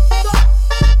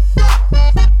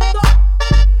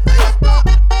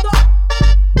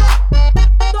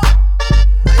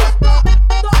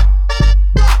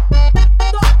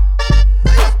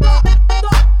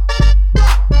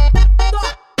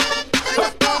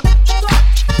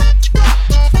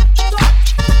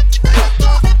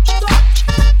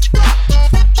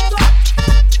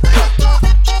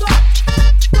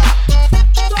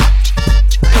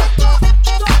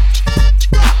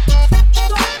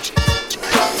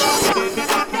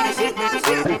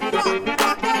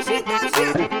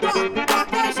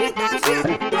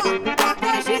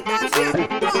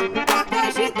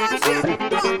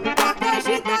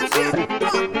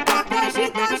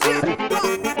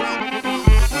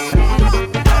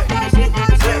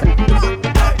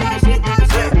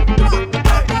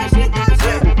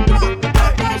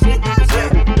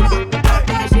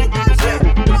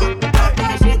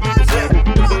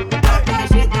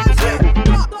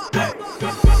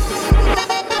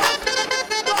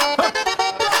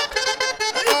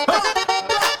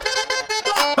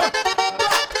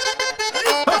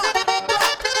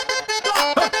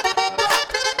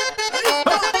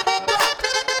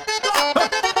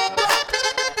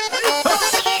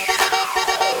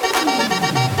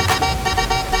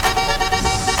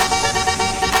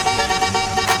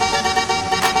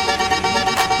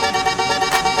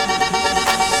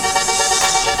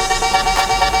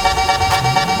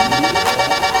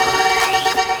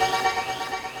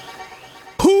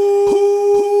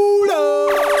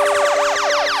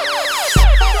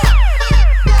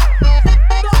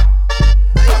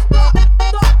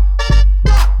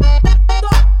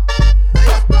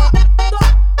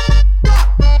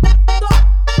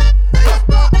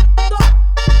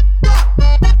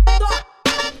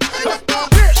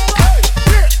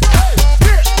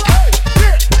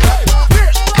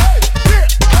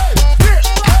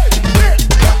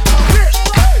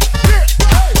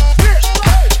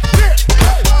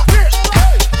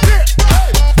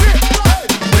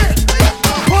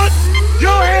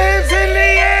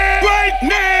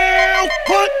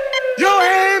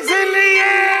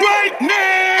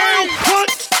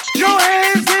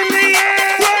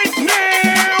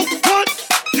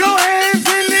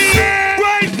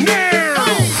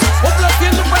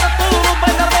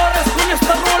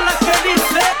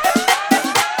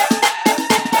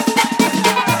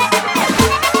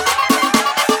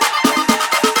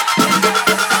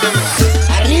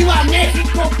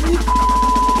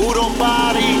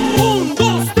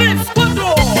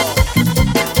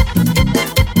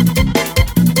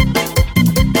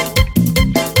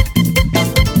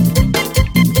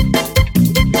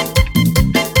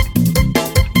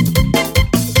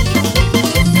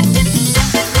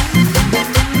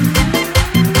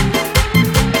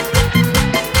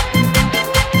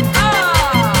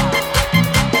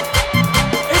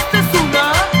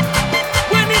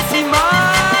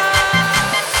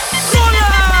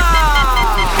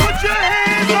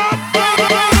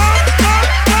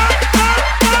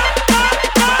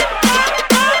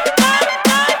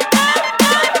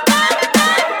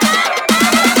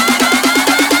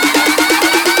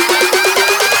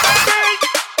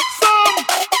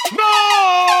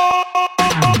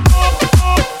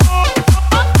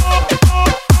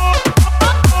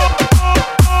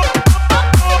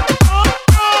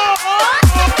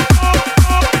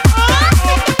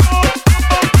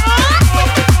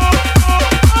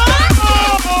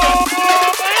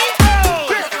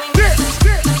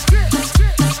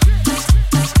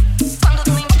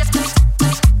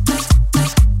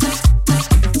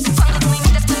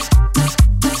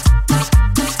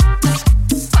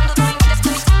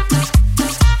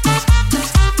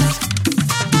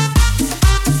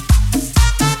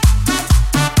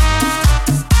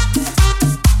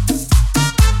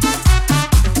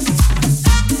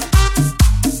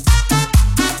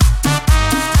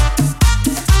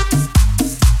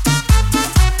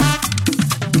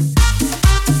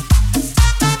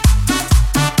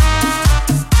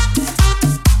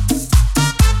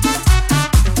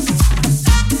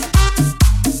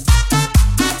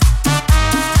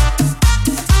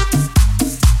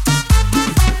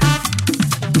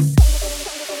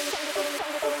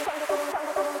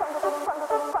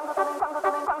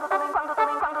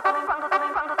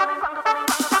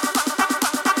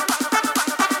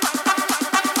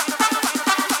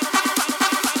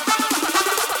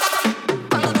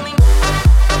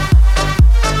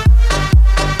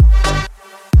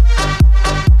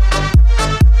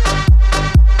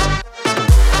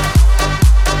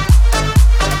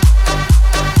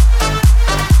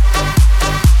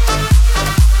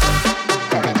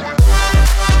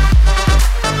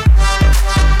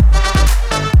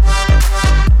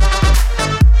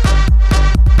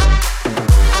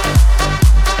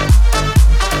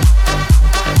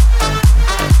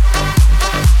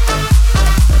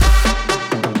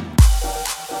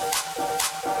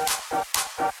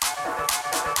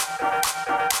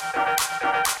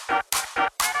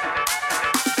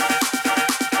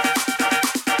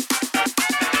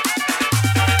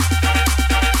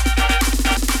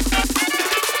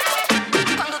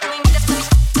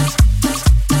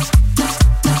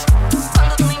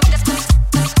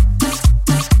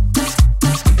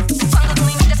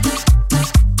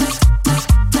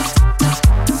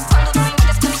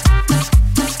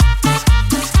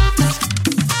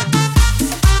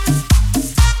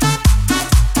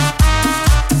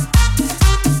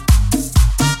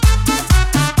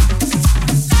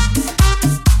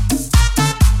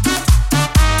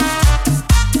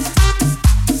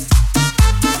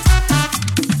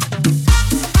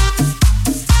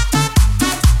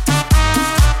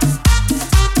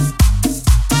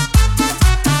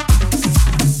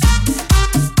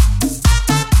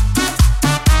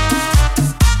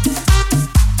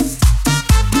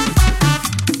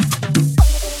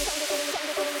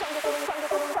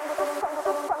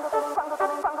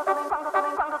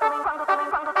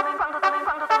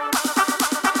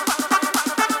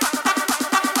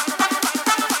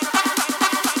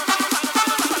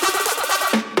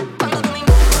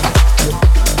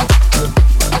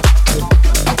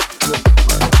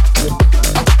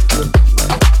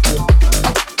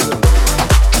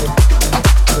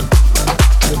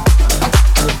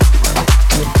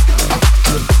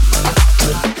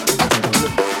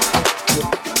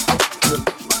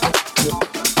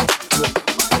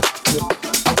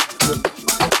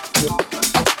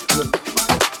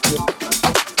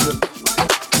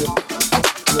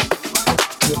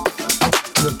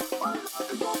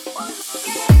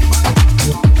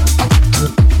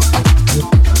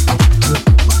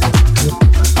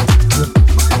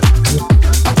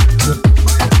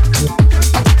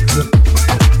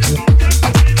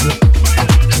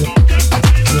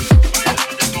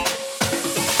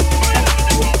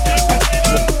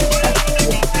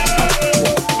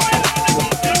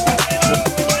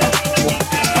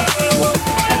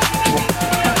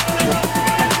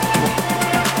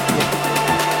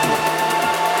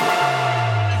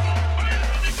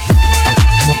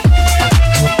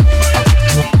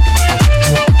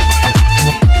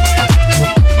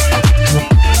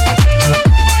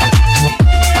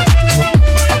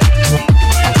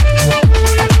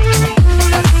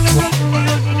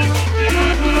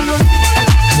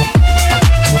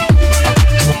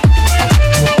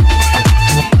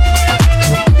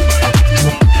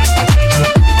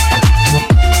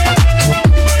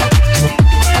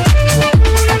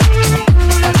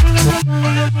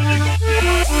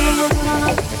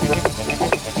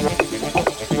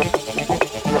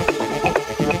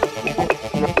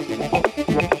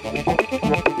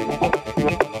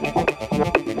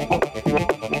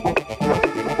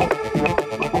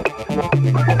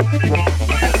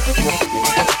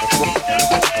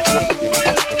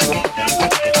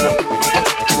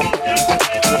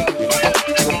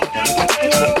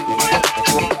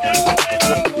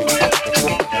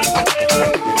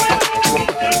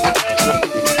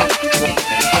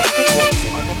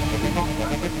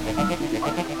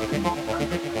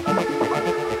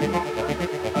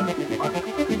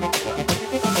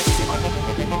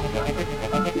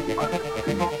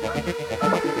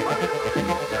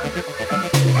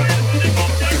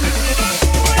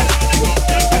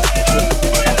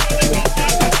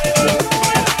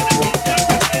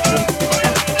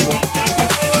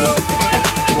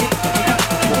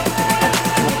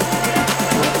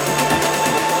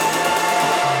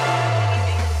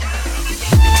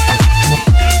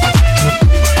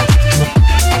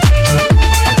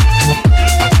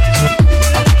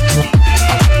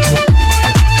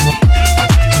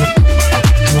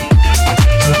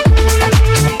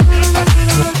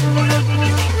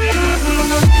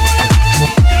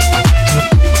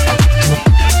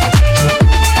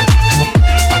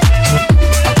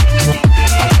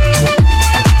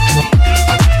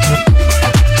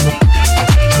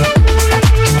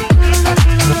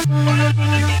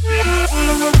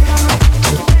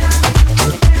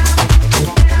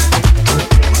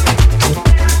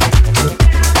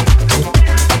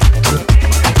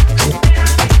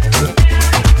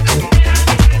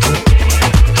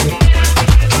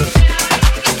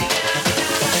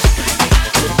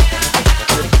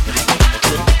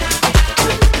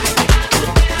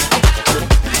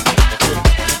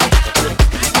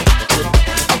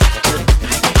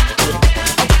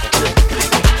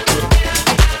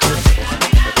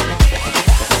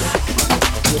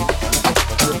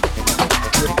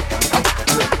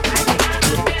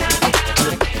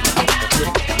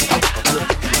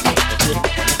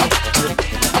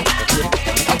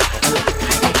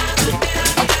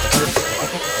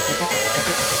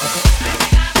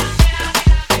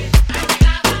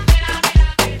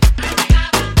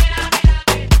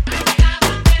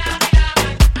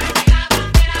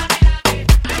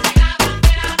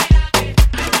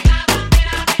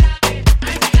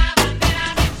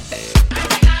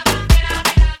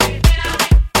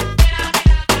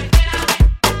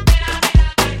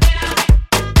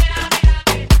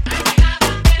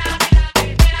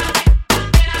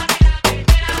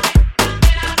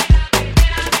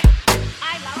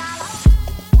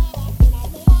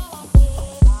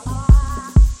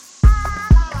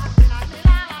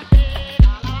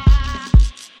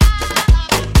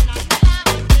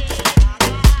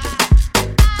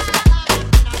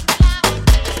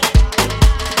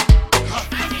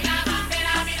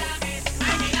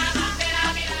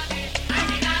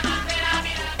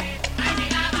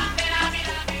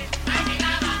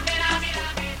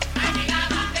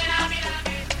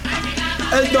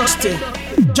 El Dusty,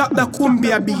 drop the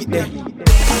cumbia beat there.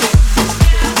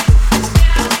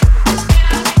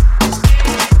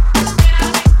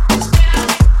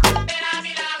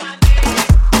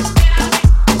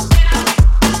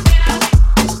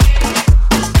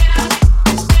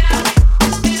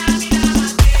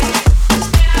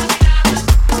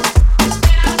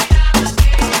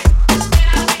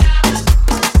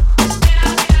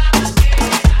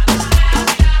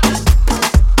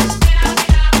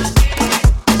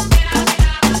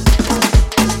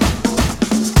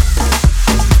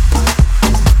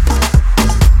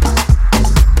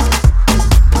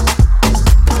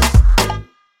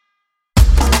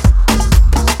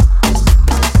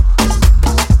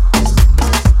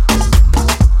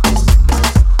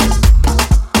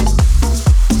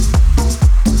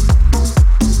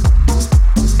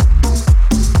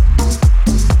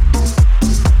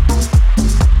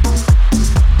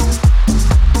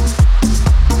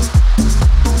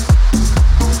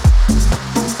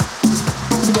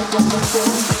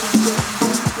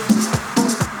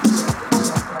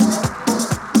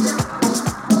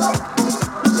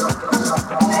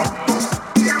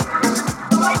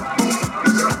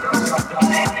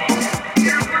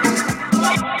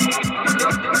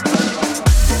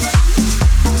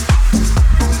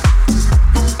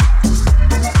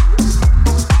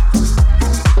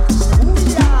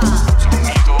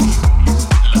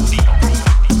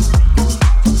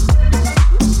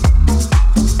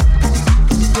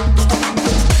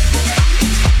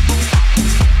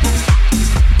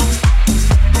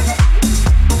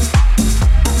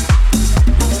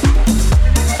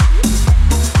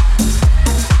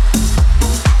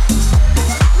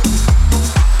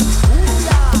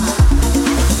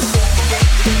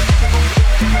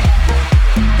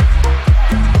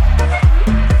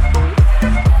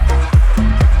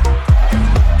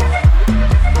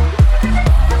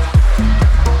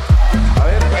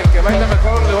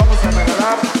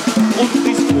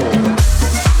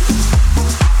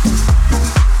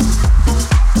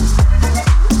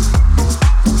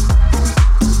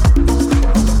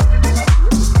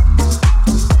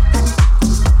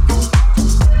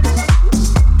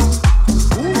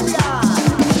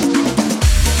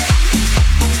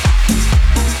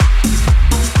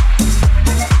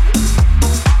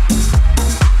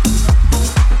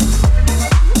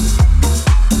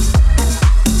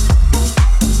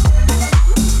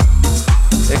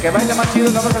 Que baile más chido,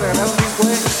 le vamos a regalar un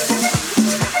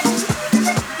disco,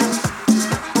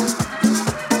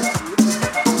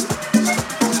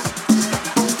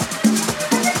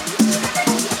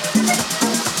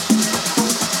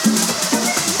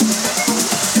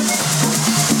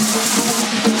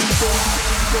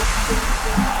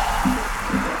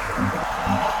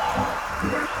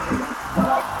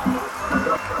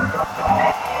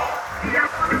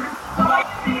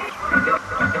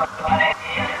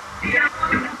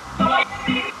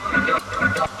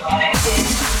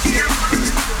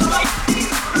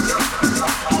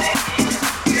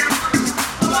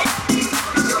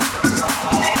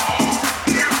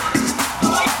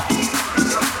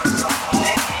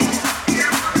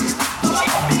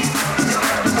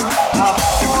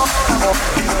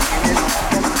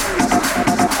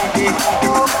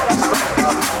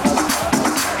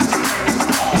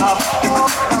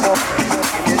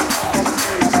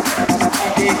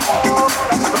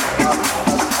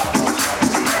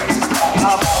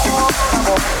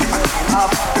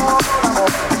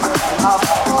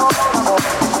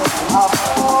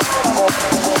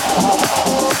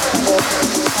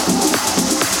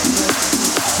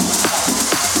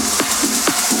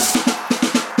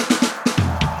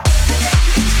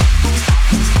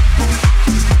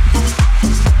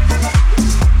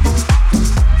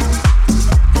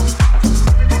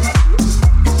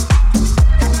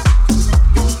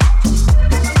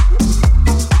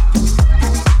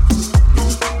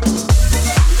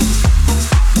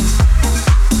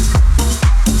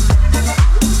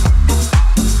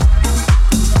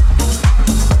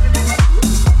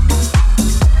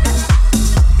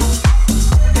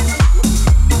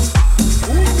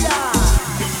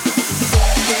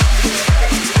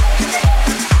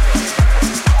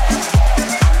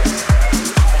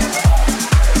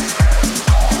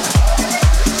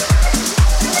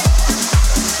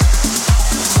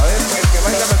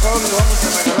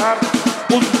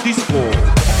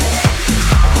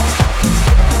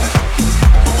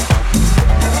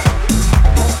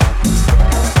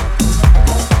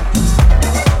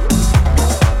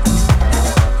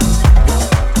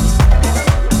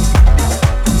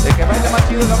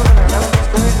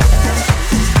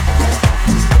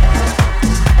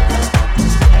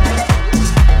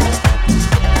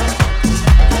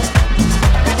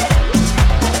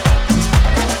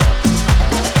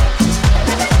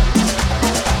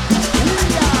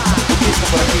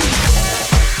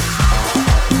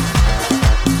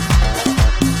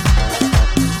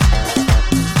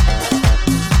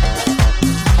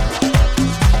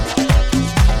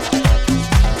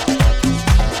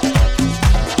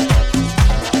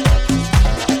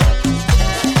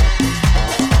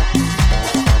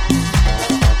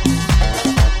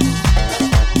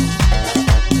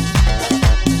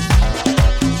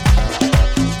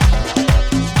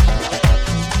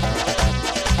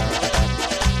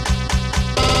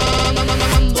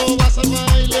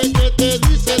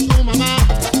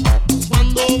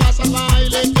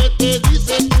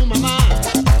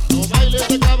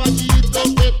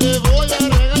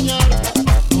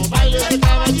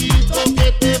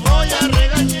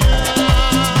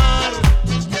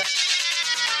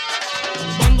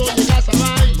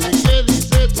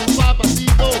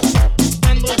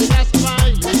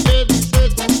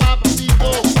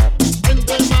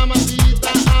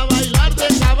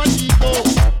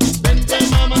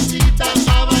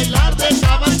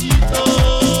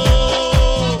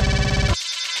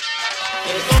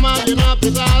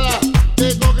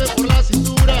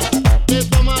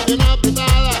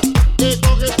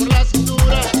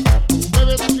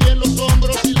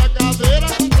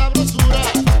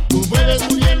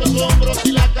 hombros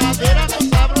y la cadera con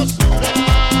sabrosura.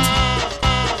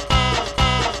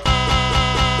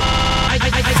 Ay,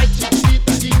 ay, ay, ay,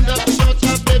 chiquitita, linda,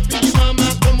 pechocha, baby, mamá,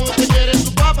 como te quiere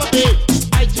tu papá, baby.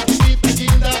 Ay, chiquitita,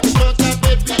 linda, pechocha,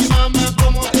 baby, mamá,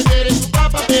 como te quiere tu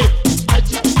papá, baby. Ay,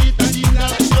 chiquitita, linda,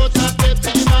 pechocha,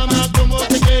 baby, mamá, como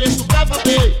te quiere tu papá,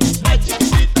 baby. Ay,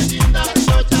 chiquitita, linda,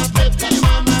 pechocha, baby,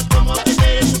 mamá, como te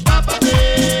quiere tu papá, baby.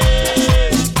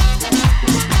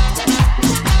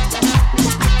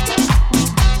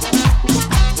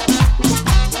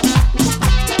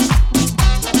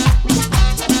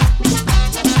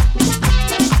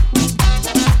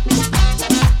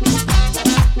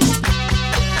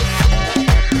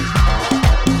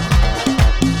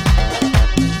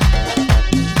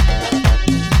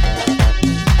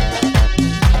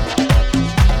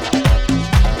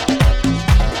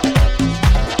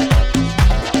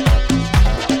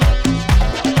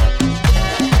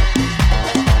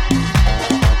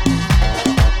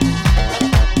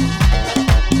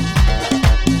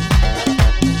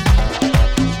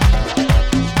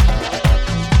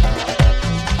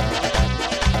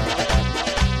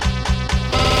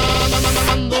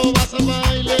 Cuando vas al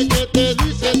baile, ¿qué te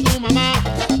dice tu mamá?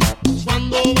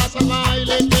 Cuando vas al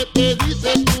baile, ¿qué te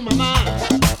dice tu mamá?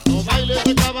 No bailes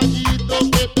de caballito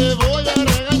que te voy a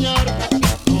regañar.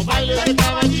 No bailes de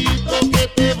caballito que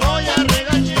te voy a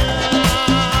regañar.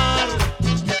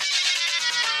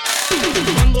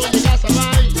 Cuando llegas al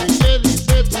baile, ¿qué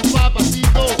dice tu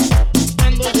papacito?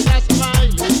 Cuando llegas al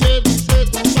baile, ¿qué dice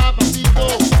tu papacito?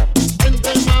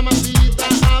 Vente mamacita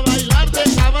a bailar de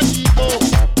caballito.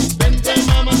 Vente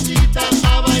mamacita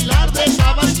a bailar de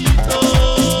caballito.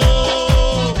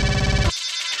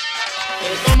 Te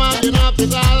toma bien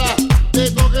apretada,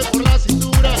 te coge por la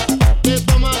cintura. Te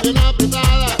toma bien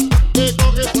apretada, te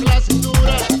coge por la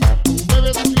cintura. Tú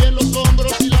mueves muy bien los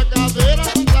hombros y la cadera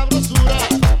con sabrosura.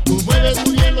 Tú mueves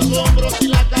muy bien los hombros y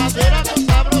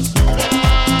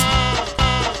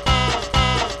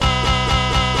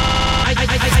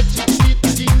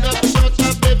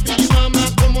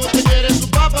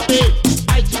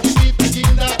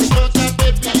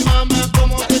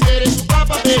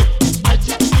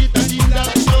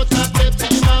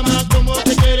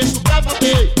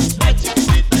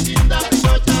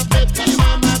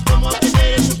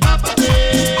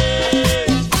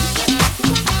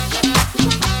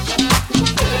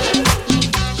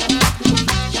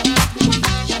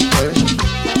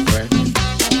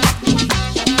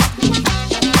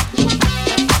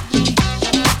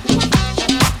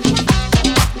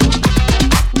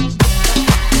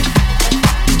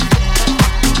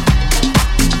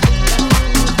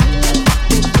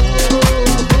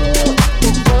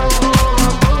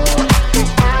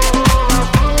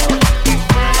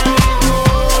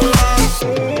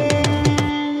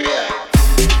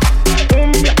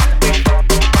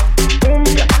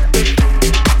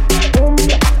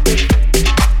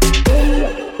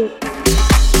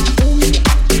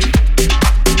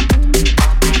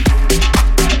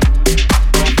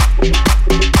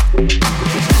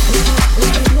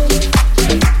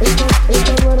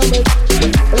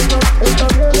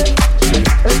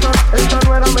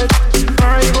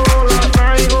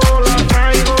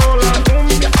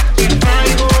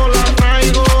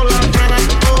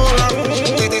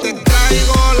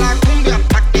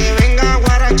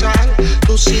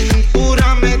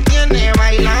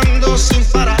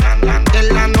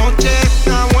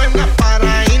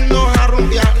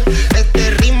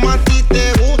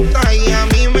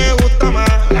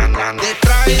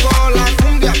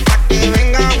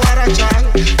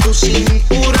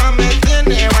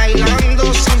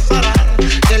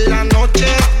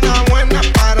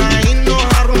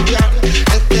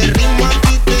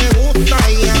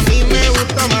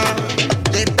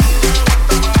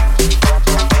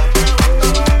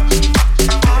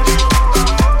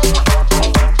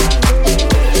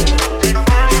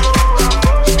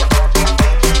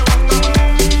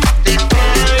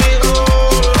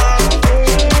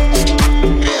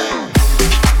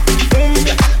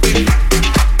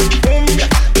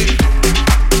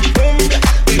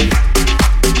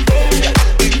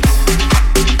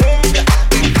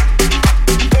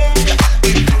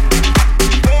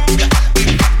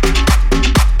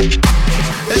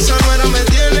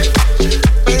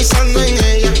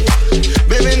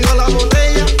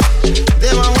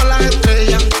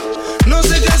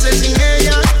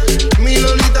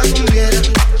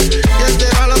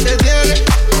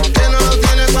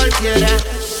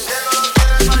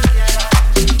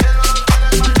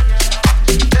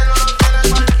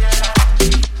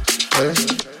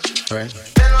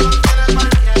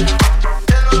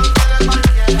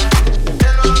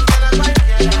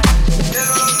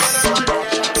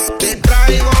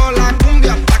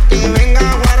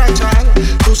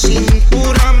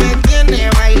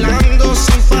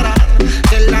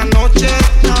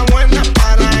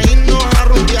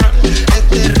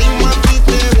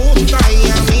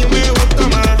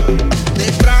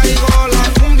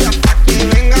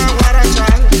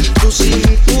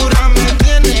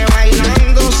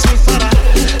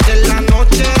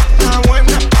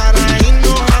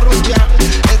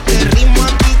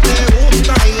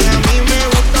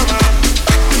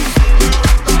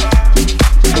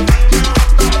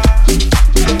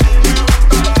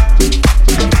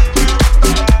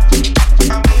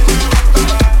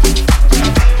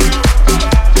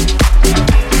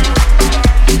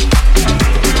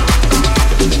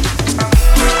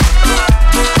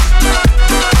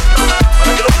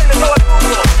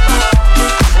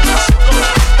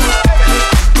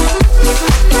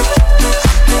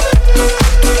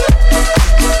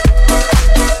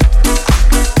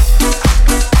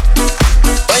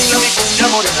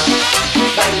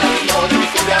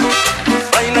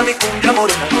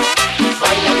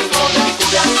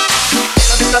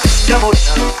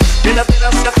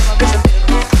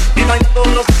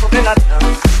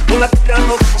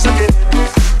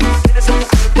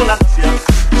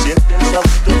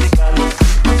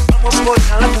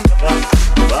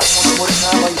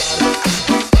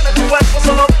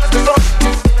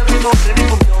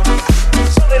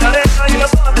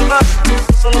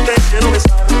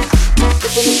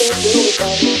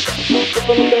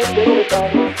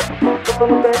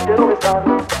solo te quiero besar.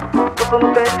 Yo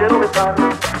solo te quiero besar.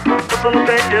 Yo solo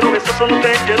te quiero besar, solo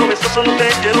te quiero besar, solo te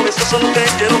quiero besar, solo te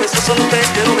quiero besar, solo te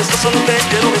quiero besar, solo te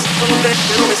quiero besar, solo te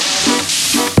quiero besar.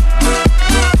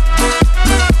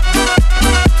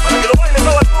 Para que lo baile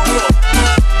todo el mundo.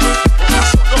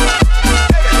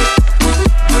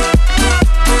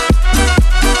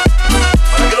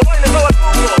 Para que lo baile todo el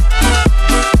mundo. Para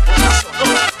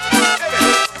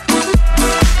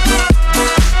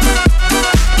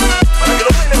que lo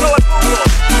baile todo el mundo.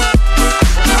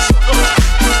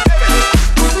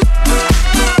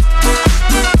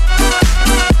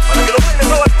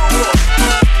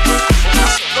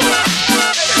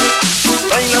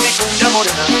 Baila mi cumbia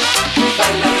morena,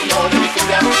 baila mi mole mi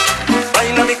cumbia,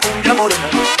 baila mi cumbia morena,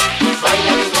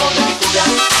 baila mi mole mi cumbia.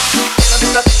 Baila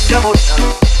esta cumbia morena,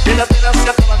 que las velas se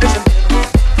acaban de encender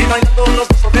y bailando los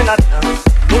dos sobre la arena,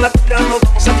 con la cumbia nos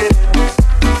vamos a querer.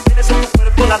 Tienes en tu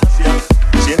cuerpo la gracia,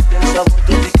 siente el sabor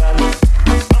tropical.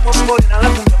 Vamos morena a la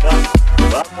cumbia,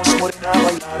 vamos morena a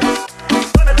bailar.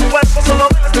 Mueve tu cuerpo, solo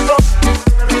ven este son,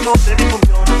 en el ritmo de mi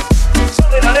cumbión.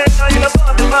 Sobre la arena y las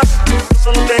olas del mar, yo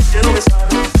solo te quiero besar.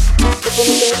 Yo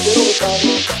solo te quiero besar.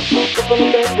 Yo solo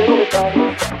te quiero besar.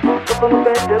 Yo solo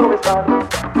te quiero besar.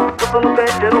 Yo solo te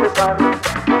quiero besar.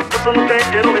 Yo solo te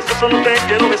quiero besar, solo te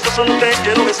quiero besar, solo te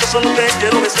quiero besar, solo te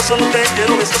quiero besar, solo te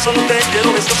quiero besar, solo te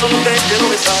quiero besar, solo te quiero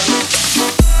besar.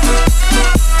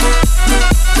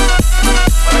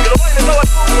 Para que lo baile todo el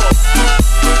mundo.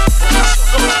 Para que lo baile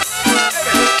todo el mundo.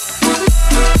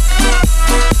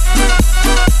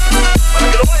 Para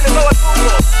que lo baile todo el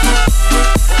mundo.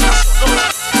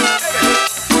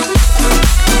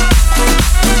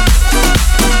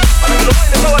 Para que lo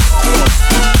baile todo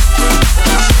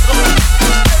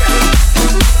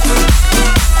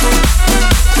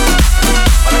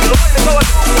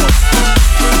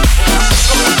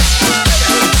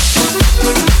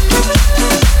el mundo.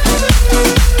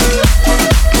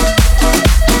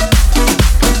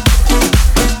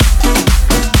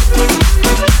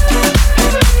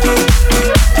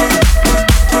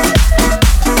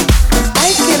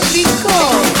 ¡Ay, qué rico!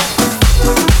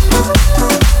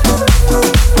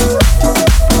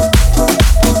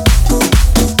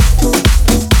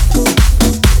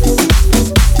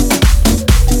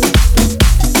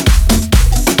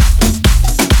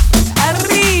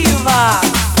 ¡Arriba!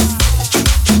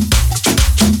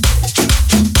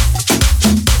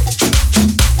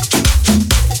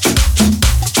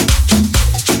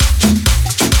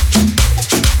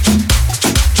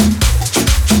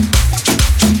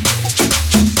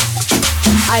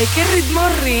 ¡Ay, qué ritmo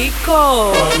rico!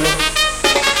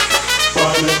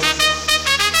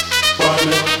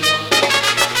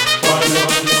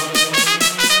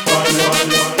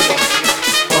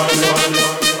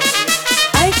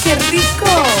 ¡Ay, qué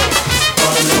rico!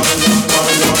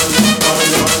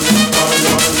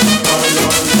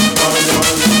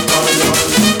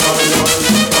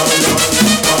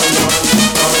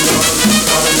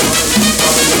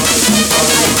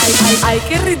 ¡Ay,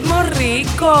 qué ritmo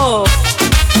rico!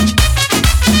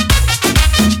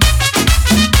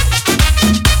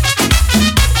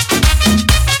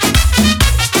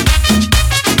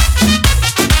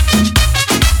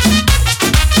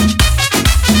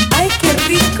 ¡Ay, qué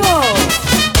rico!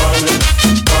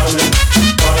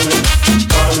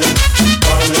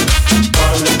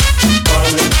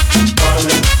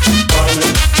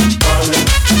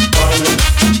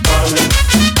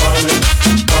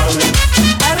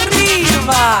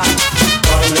 ¡Arriba!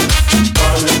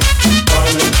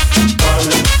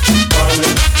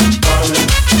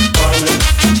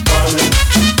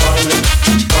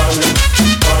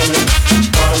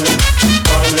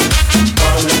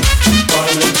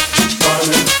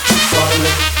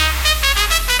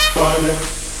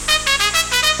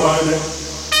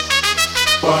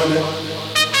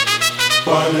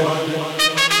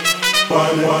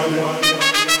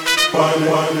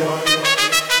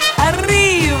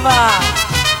 ¡Arriba!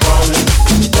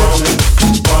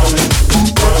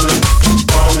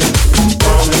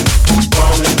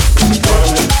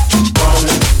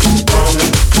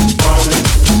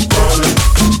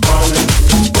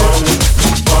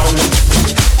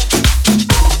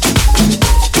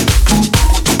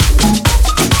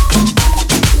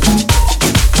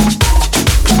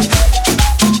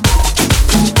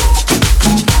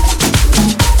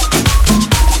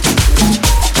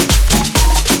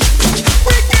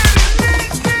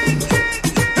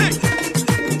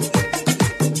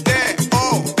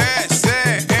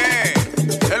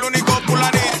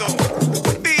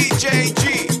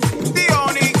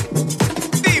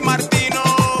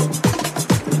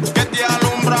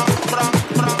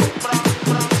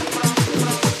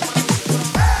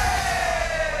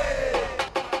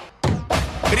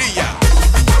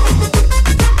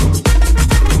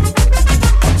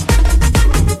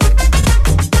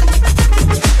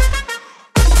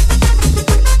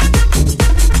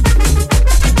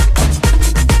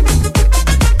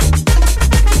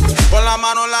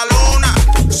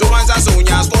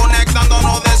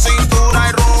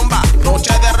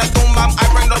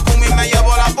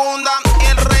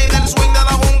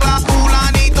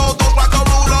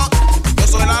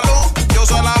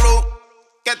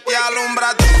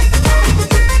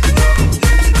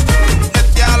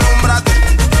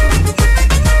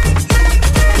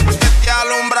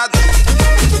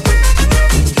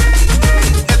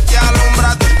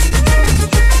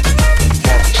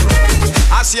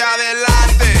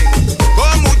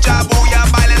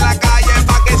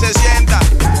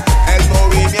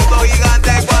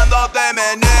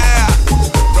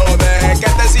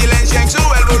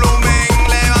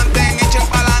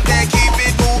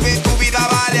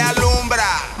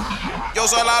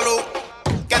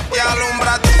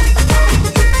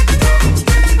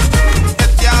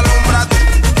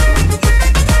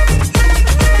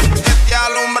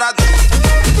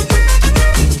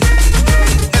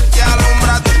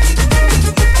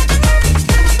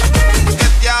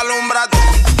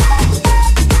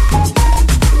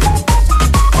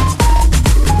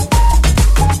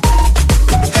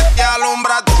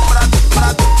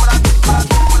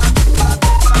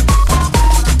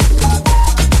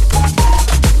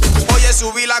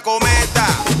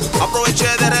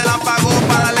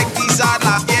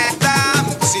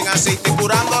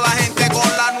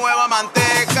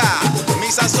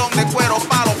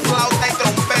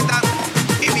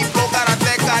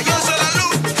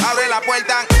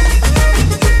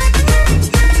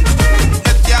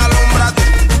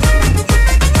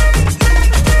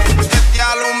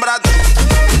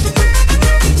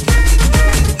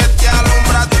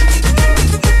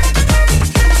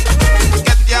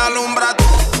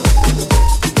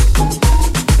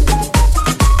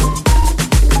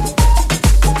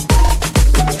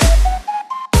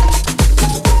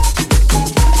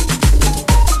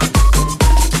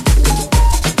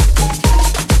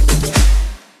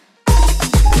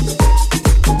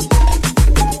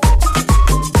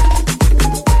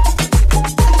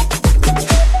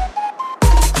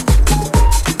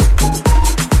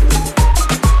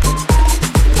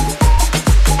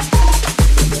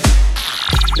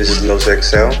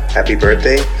 Happy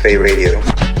birthday, Fade Radio.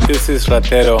 This is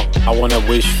Ratero. I want to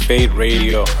wish Fade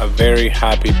Radio a very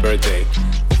happy birthday.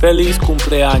 Feliz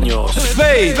cumpleaños.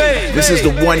 Fade. This is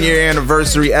the 1 year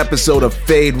anniversary episode of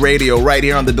Fade Radio right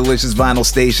here on the Delicious Vinyl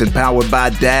Station, powered by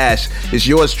Dash. It's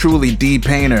yours truly, D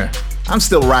Painter. I'm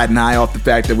still riding high off the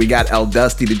fact that we got El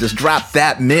Dusty to just drop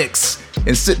that mix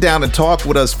and sit down and talk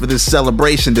with us for this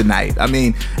celebration tonight. I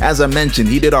mean, as I mentioned,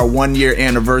 he did our 1 year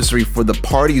anniversary for the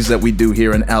parties that we do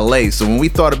here in LA. So when we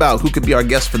thought about who could be our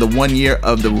guest for the 1 year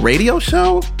of the radio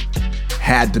show,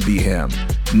 had to be him.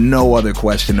 No other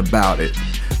question about it.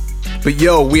 But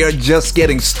yo, we are just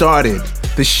getting started.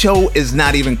 The show is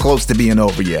not even close to being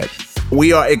over yet.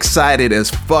 We are excited as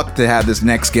fuck to have this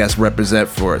next guest represent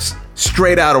for us.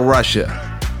 Straight out of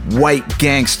Russia, White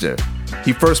Gangster.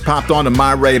 He first popped onto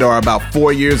my radar about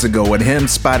 4 years ago when him,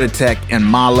 Spider Tech, and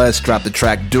Males dropped the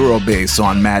track Duro Bass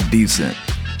on Mad Decent.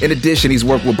 In addition, he's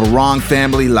worked with Barong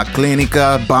Family, La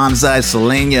Clinica, Bonsai,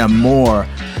 Selenia, and more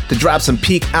to drop some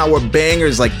peak hour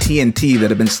bangers like TNT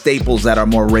that have been staples at our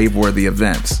more rave-worthy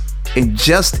events. And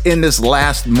just in this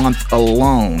last month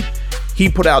alone, he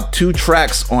put out 2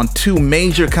 tracks on 2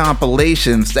 major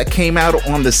compilations that came out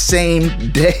on the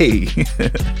same day.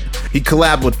 He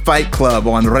collabed with Fight Club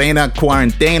on Reina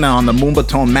Cuarentena on the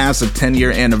Moombahton Massive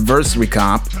 10-year anniversary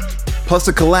comp, plus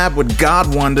a collab with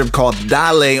God Wonder called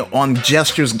Dale on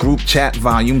Gestures Group Chat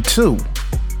Volume 2.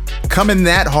 Coming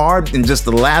that hard in just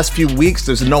the last few weeks,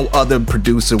 there's no other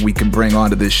producer we can bring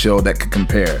onto this show that could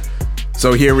compare.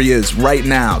 So here he is right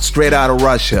now, straight out of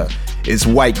Russia. It's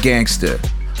White Gangster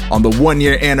on the 1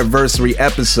 year anniversary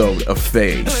episode of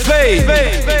Fade.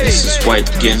 This is White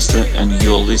Gangster and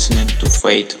you're listening to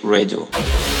Fade Radio.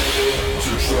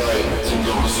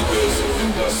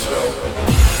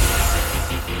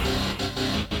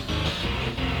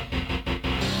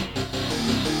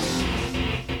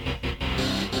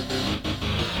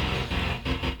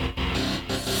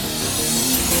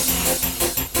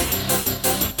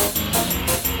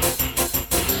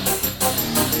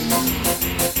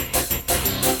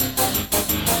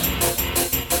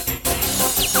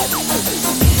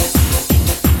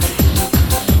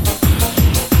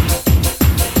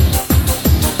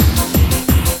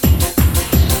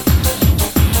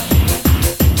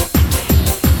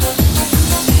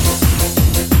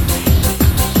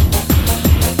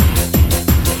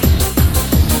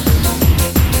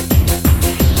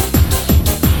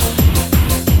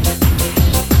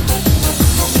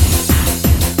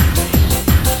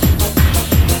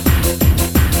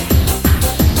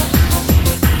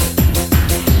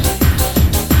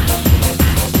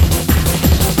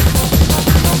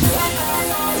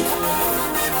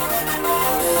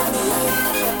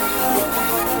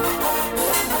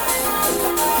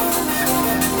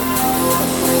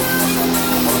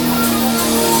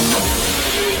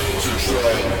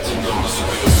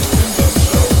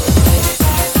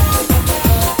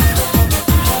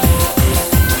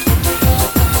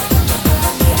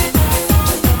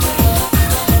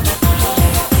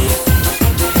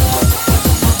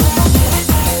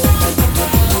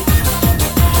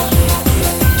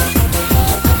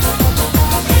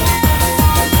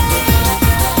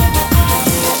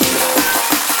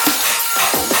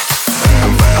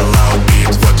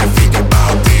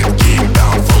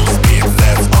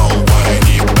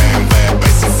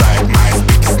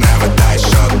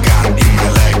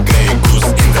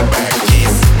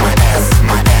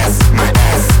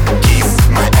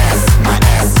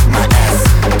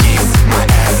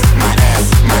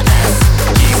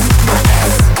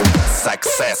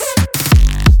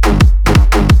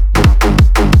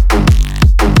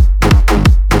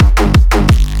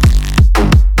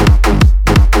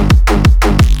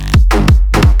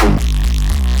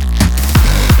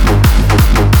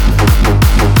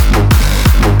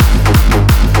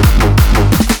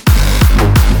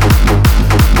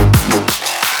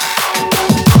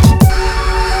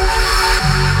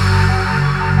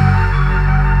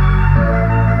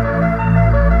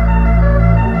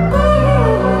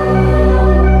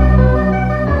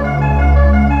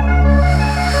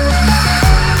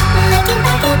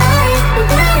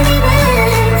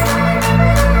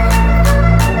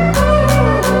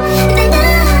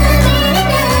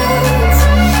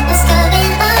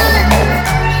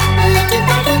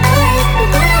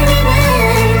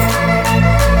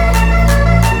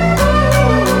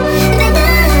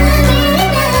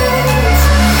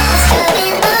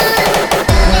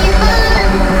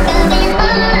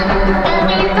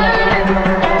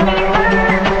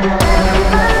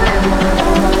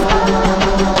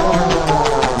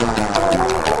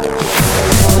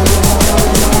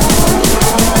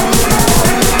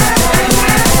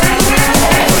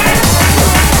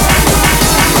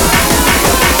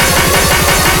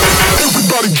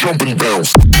 Everybody jumping down.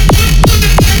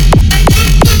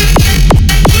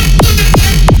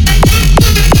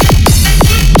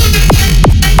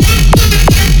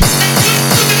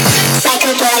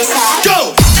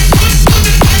 Go!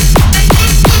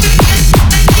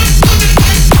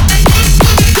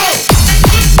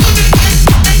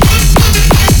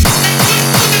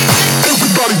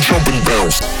 Everybody jumping down.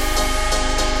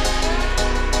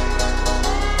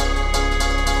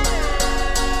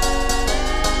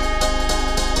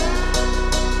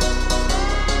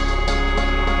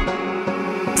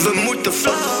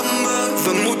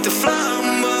 We moeten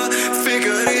vlammen.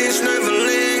 Figure in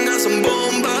sneuveling als een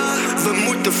bomba. We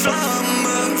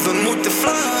moeten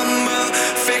vlammen.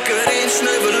 Figure in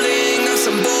sneuveling als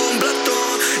een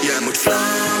bomplaton. Jij moet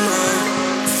vlammen.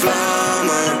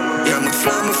 Jij moet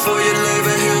vlammen voor je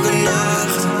leven heel de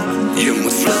nacht. Je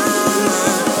moet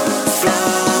vlammen.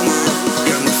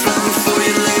 Jij moet vlammen voor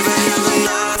je leven heel de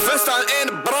nacht. We staan in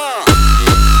de brand.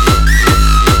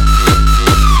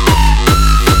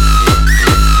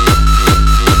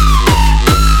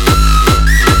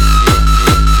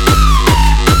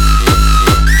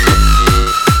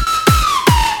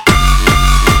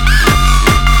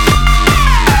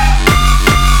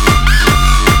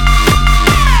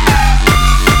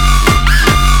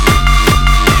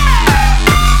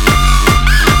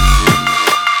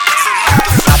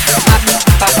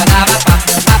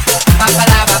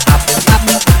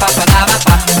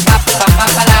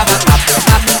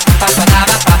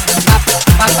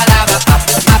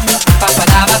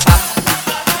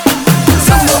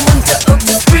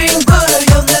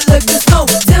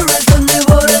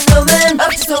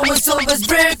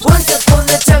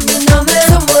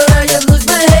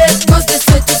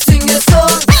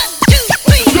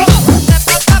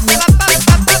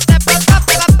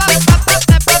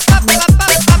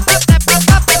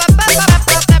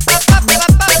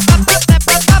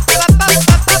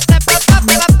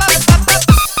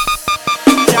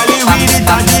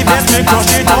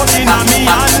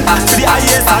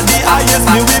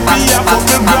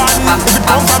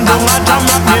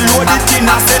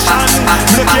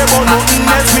 Look here about nothing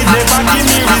else, me never give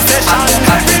me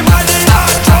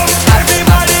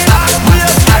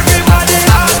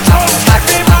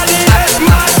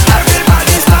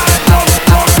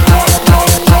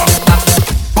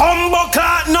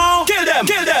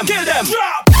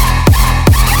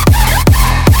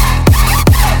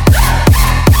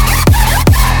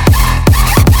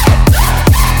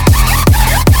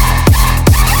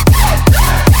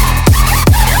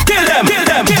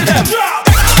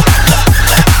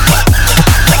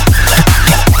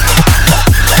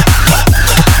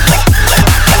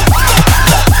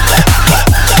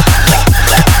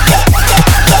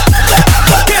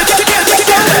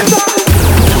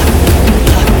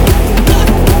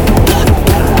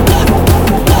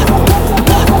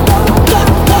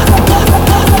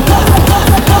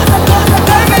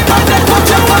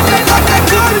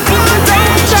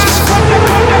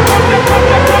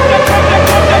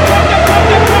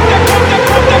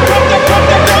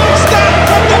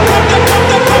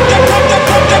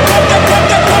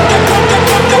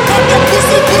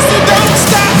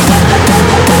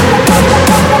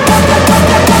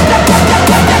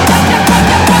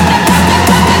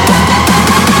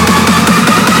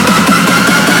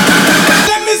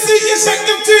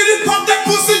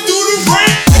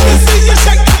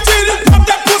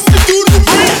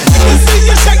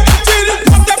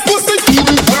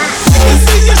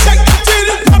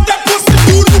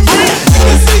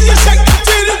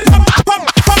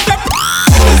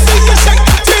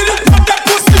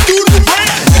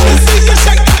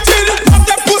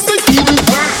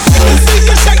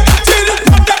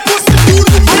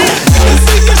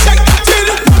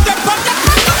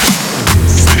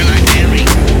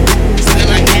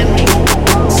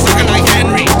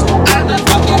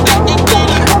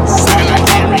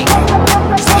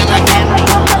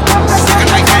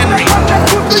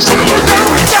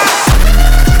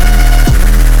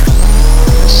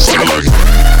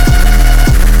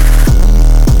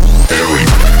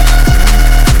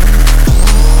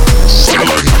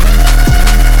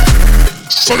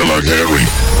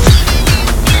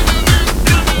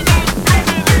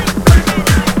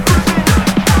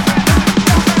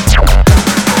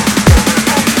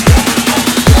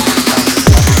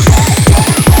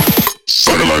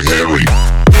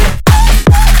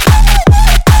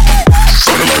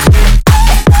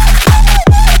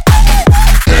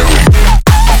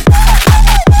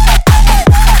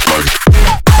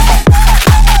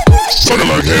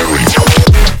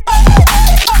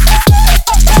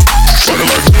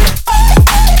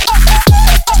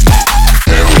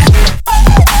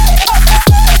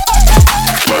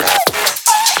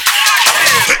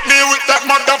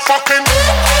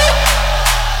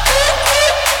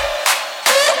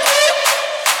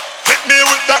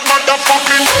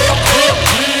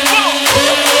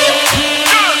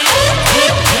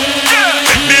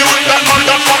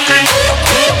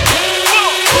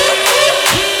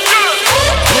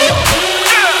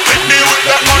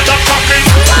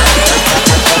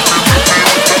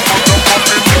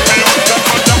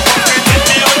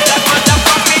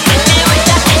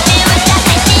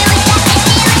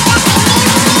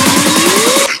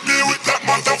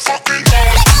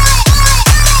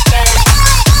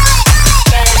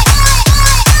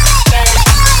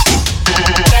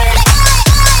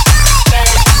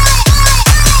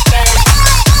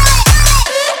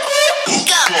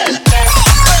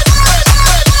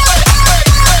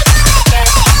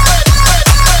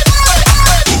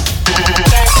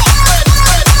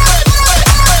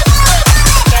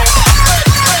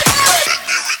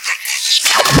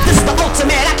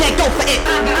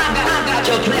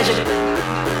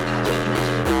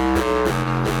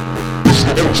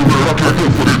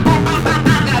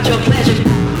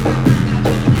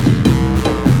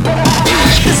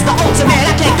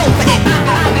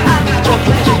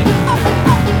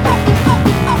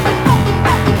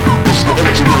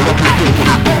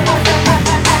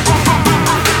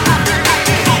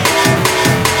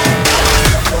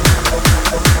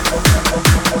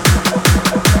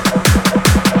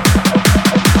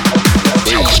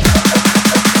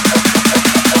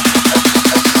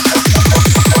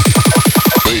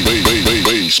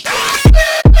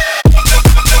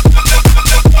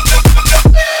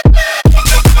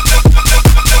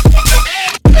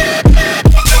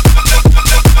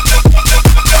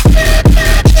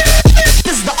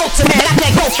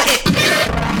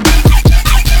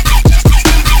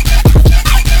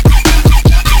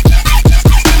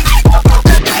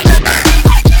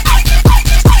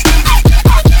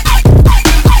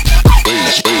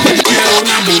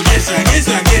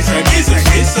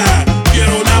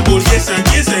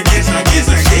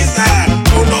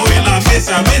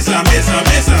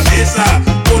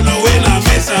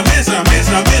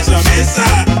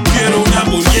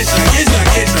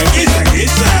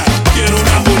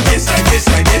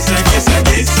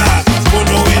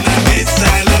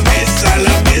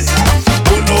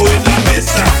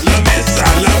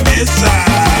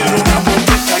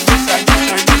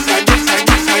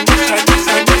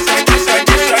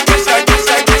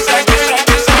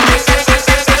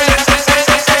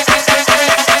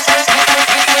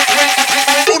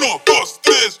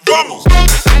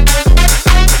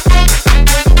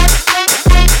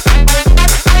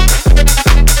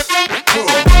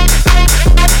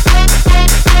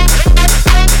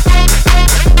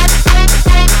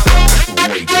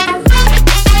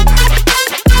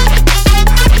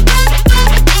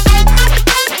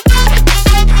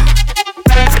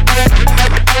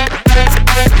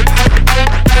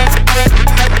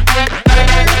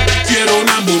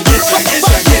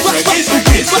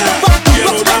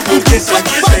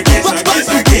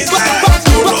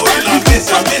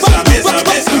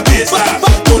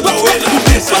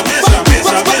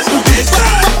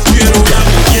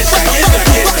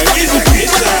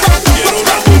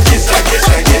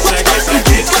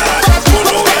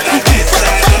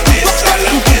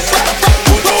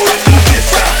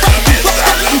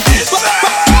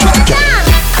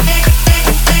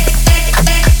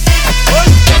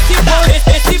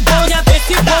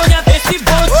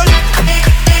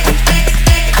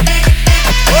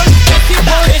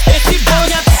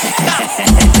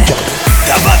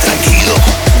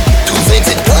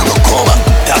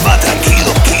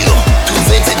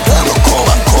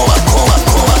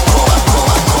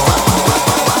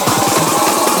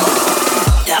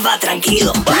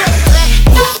tranquilo.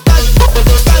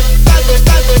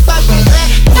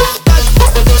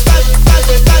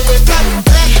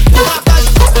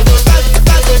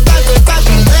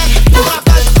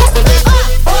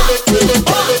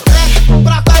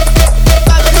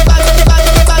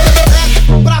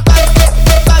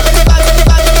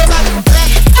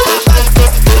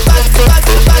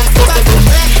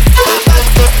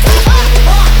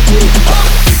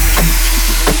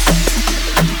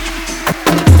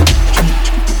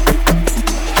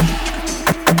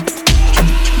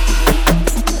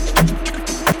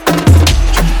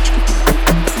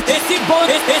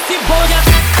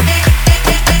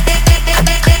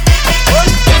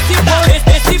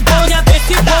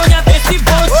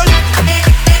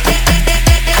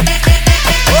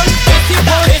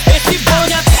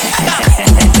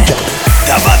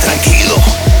 Tava tranquilo,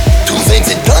 tu vem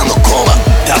sentando coma.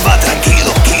 Tava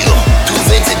tranquilo, tu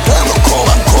vem sentando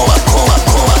coma.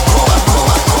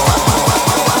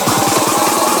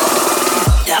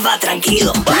 Tava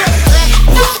tranquilo.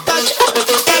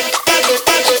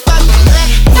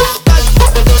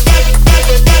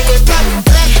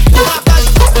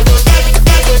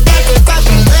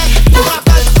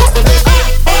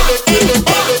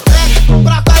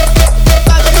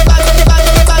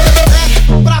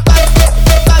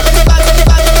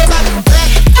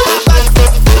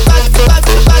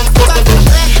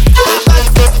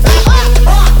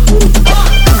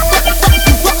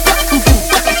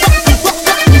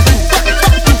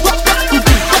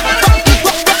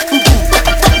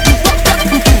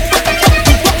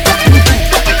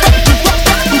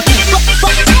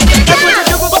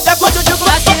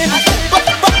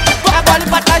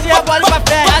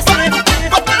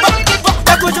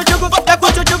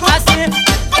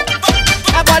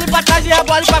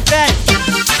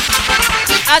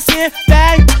 Assim,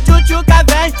 vem, tchutchuca,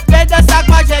 vem dançar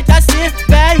com a gente assim,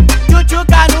 vem,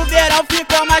 tchutchuca no verão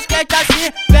ficou mais quente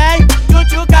assim, vem,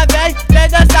 tchutchuca, vem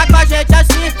dançar com a gente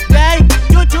assim, vem,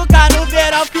 tchutchuca no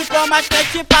verão ficou mais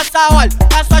quente, passa óleo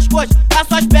nas suas coxas, nas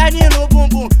suas pernas e no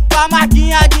bumbum, com a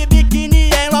marquinha de biquíni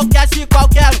enlouquece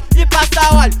qualquer um, e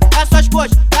passa óleo nas suas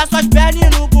coxas, nas suas pernas e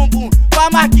no bumbum, com a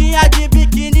marquinha de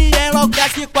biquíni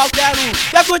enlouquece qualquer um,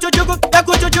 vem com o tchutchuco,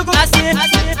 assim.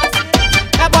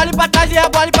 Rebole pra trás e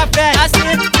rebole pra frente,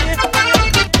 assim.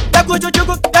 Vem com o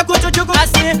tchutchuco,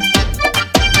 assim.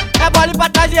 Rebole pra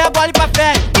trás e rebole pra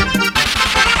frente,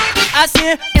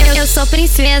 assim. Eu sou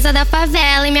princesa da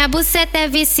favela e minha buceta é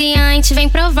viciante. Vem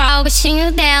provar o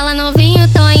gostinho dela, novinho,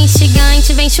 tô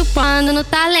instigante. Vem chupando no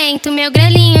talento, meu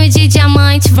grelhinho de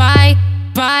diamante. Vai,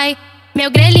 vai,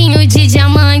 meu grelhinho de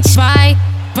diamante. Vai,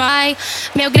 vai,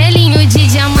 meu grelhinho de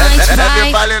diamante. Vai,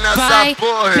 vai,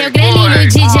 meu grelhinho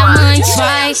de diamante.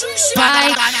 Vai,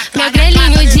 vai, meu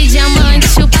grelhinho de diamante.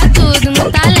 Chupa tudo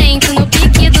no talento, no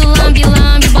pique do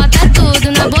lambe-lambe. Bota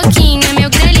tudo na boquinha, meu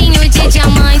grelhinho de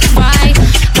diamante. Vai,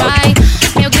 vai,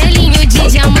 meu grelhinho de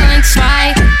diamante.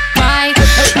 Vai, vai,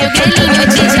 meu grelhinho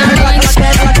de diamante.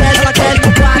 Meu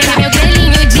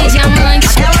grelhinho de diamante.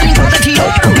 Meu grelhinho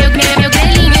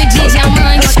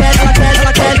de diamante.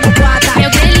 Meu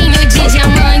grelhinho de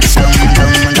diamante.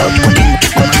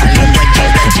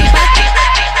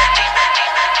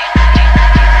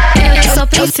 Eu sou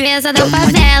princesa da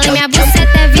favela e minha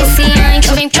buceta é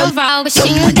viciante. Vem provar o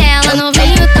gostinho dela,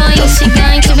 novinho, tô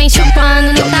instigante. Vem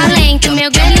chupando no talento, meu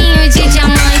grelhinho de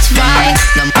diamante. Vai,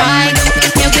 vai,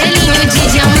 meu grelhinho de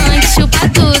diamante. Chupa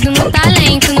tudo no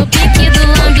talento, no pique do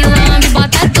lambe-lambe.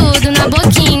 Bota tudo na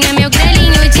boquinha, meu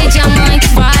grelhinho de diamante.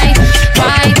 Vai,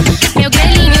 vai, meu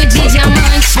grelhinho de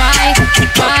diamante. Vai,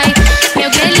 vai, meu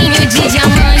grelhinho de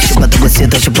diamante. Chupa tua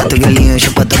buceta, chupa teu grelhinho.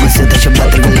 Chupa tua buceta, chupa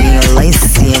teu grelhinho. Lá em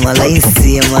cima,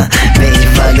 vem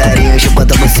devagarinho. Chupa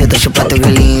tua buceta, chupa teu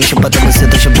grelhinho. Chupa tua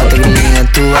buceta, chupa teu grelhinho.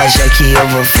 Tu acha que eu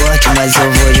vou forte, mas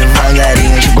eu vou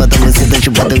devagarinho. Chupa tua buceta,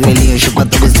 chupa teu grelhinho. Chupa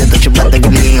tua buceta, chupa teu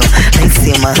grelhinho. Lá em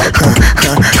cima,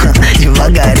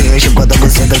 devagarinho. Chupa tua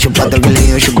buceta, chupa teu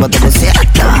grelhinho. Chupa tua buceta.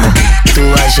 Tu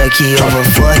acha que eu vou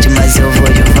forte, mas eu vou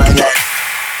devagarinho.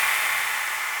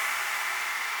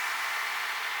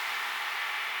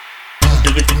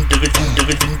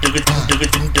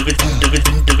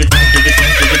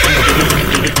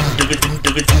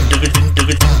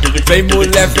 Vem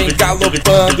mulher, vem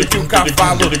galopando que o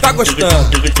cavalo tá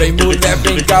gostando. Vem mulher,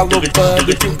 vem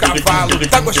galopando que o cavalo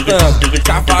tá gostando.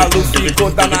 Cavalo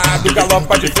ficou danado,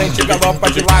 galopa de frente,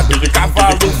 galopa de lado.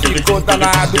 Cavalo ficou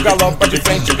danado, galopa de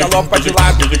frente, galopa de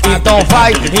lado. Então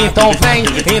vai, então vem,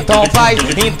 então vai,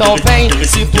 então vem.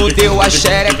 Se tu deu a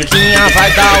xerequinha,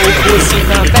 vai dar o cozinho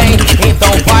também.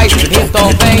 Então vai, então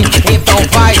vem, então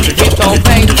vai, então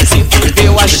vem. Se tu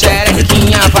deu a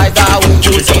xerequinha, vai dar o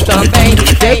cozinho também.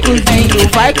 Vem cozinho,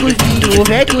 vai cozinho,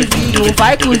 vem cozinho,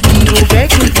 vai cozinho, vem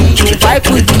cozinho, vai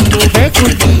cozinho, vem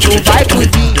cozinho, vai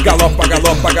cozinho. Galopa,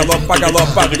 galopa, galopa,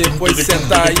 galopa, depois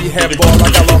senta e rebola.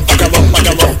 Galopa, galopa,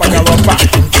 galopa, galopa.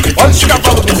 Olha os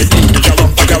cavalos no cio.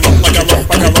 Galopa, galopa,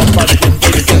 galopa, galopa,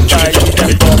 depois senta e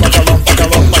rebola. Galopa,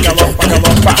 galopa, galopa,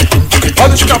 galopa.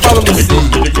 Olha os cavalos no cio.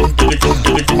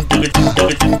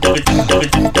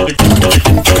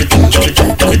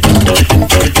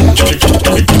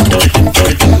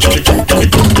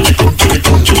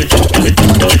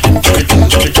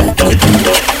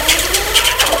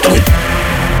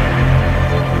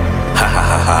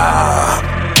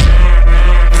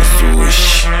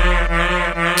 Jesus,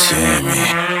 Timmy,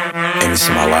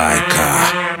 MC Malaika.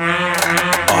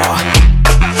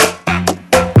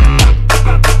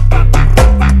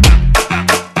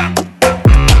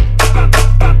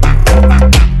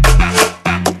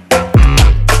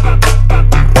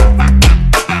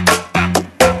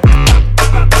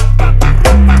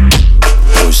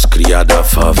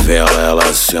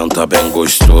 Ela senta bem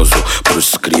gostoso.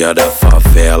 Pros cria da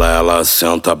favela, ela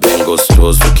senta bem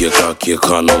gostoso. Kika,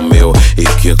 kika no meu, e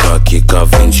kika, kika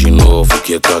vem de novo.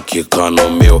 Kika, kika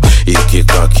no meu, e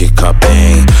kika, kika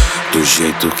bem. Do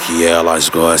jeito que elas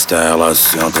gostam, ela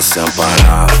senta sem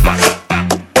parar, vai.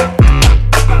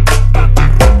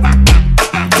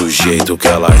 Do jeito que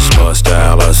elas gostam,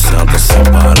 ela senta sem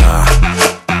parar.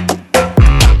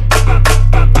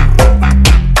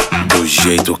 Do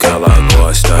jeito que ela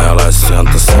gosta, ela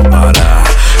senta sem parar.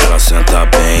 Ela senta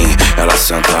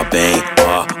bem,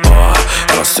 ó, ó.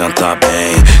 Ela senta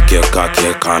bem,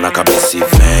 queca na cabeça e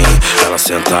vem. Ela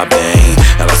senta bem,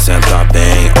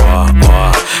 ó,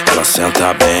 ó. Ela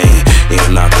senta bem, e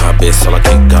na cabeça ela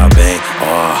quica bem,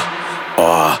 ó,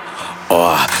 ó.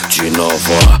 Ó, de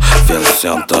novo, ó, vem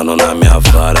sentando na minha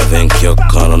vara, vem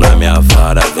quicando na minha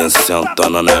vara, vem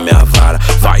sentando na minha vara,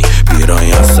 vai,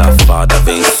 piranha safada,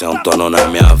 vem sentando na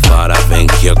minha vara, vem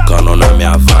quicando na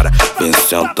minha vara, vem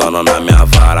sentando na minha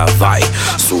vara, vai,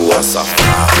 sua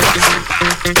safada.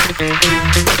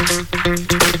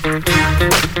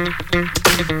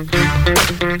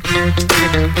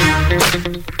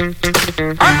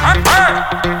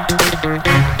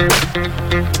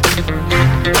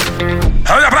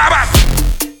 Olha braba!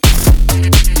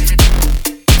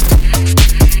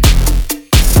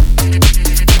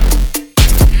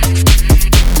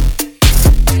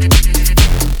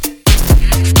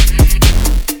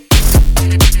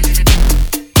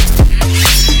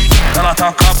 Ela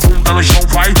taca a bunda no chão,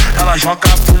 vai. Ela joga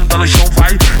a bunda no chão,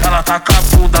 vai. Ela taca a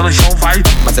bunda no chão, vai.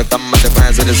 Mas você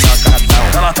conhece de sacadão.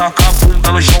 Ela taca a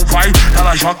bunda no chão, vai.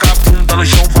 Ela joga a bunda no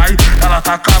chão, vai. Ela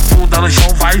taca a bunda no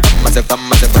chão, vai. Mas você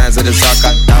conhece de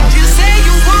sacadão. You say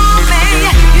you want me,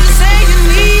 you say you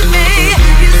need me,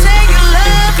 you say you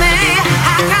love me,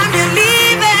 how come you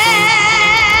leave it?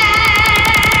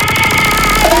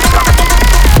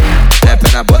 Rap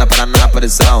na bona, Paraná,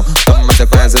 prisão. Toma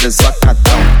sequência de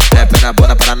sacadão. Rap na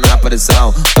bona, Paraná,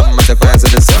 prisão. Toma sequência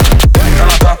de sacadão.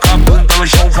 Ela taca a bunda no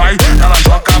chão, vai. Ela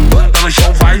joga a bunda no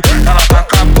chão, vai. Ela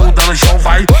taca a bunda no chão,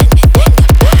 vai.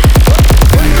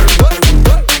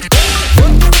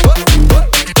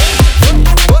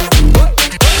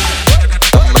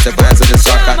 Toma sequência de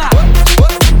sacadão.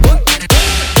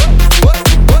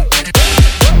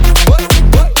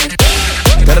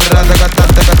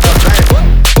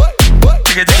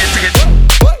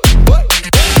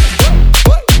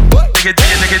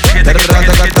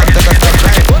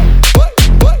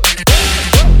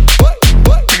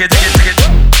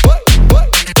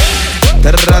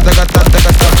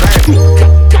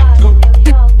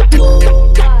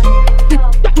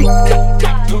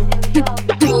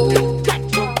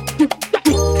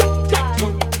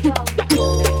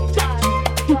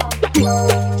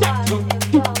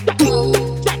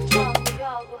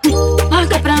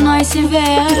 Marca pra nós se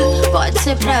ver, pode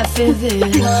ser pra ferver.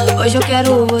 Hoje eu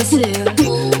quero você,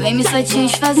 vem me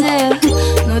satisfazer.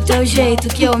 No teu jeito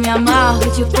que eu me amarro,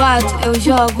 de 4 eu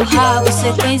jogo rabo.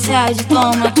 Sequência de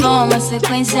toma, toma,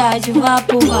 sequência de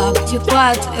vapo, vapo. De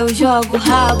 4 eu jogo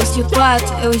rabo, de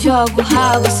 4 eu jogo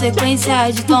rabo.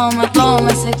 Sequência de toma,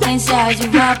 toma, sequência de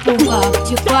vapo, vapo.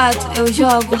 De 4 eu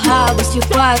jogo rabo, de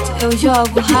 4 eu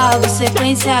jogo rabo.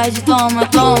 Sequência de toma,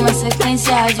 toma,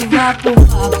 sequência de vapo,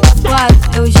 vapo. De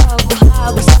 4 eu jogo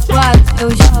rabo, de 4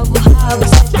 eu jogo rabo.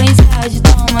 Sequência de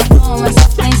toma, toma,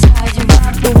 sequência de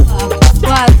vapo, vapo. De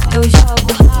 4 eu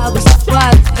jogo rabo, de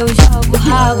 4 eu jogo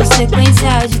rabo.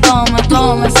 Sequência de toma,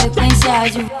 toma, sequência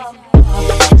de vapo.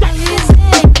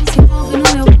 Avisei que se envolve no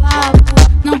meu papo,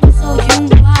 não passou de um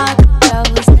papo pra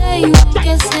você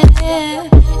enlouquecer.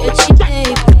 Eu te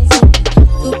dei prazer,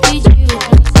 tu pediu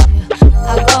prazer.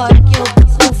 Agora que eu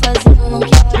posso fazer, eu não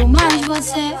quero mais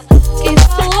você. Quem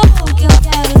falou que eu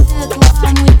quero ser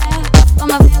tua mulher?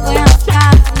 Toma vergonha na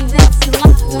cara e vê se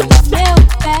larga do meu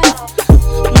pé.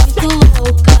 Muito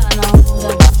louca na onda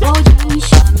do Gold, me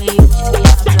chamei de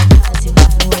criar pra casa e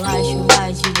vai rolar chuva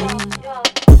de lindo.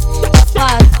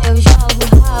 4 eu jogo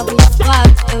rabo,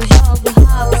 4 eu jogo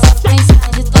rabo. Sequência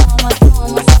de toma,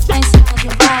 toma, sequência de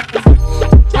vapo.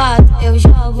 4 eu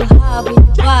jogo rabo,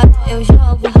 4 eu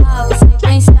jogo rabo.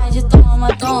 Sequência de toma,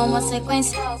 toma,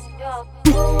 sequência de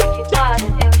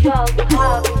 4 eu jogo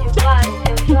rabo, de 4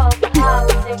 eu jogo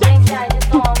rabo. Sequência de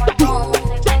toma, toma,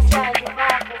 sequência de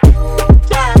vapo.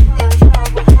 4 eu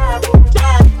jogo rabo,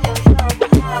 4 eu jogo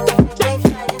rabo. Sequência de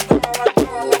toma,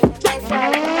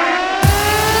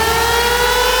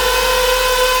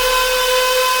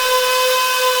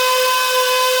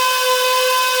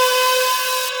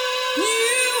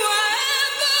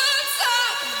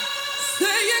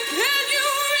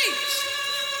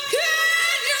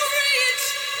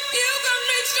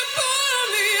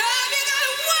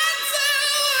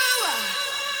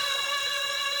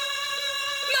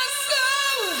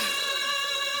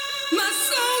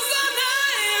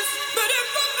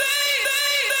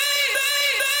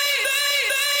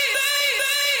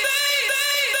 de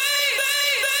vapo.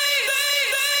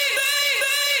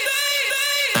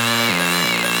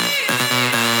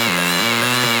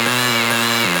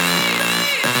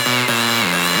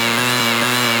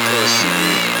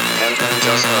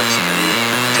 Just touch me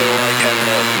till I can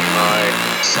get my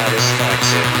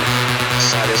satisfaction,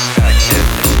 satisfaction,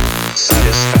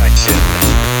 satisfaction,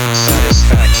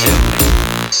 satisfaction,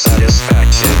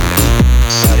 satisfaction,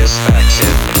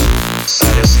 satisfaction,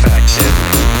 satisfaction,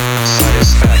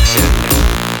 satisfaction,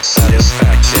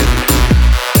 satisfaction.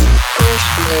 Push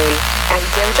me and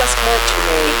then just touch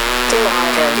me till I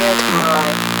can get my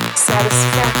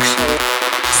satisfaction,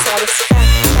 satisfaction.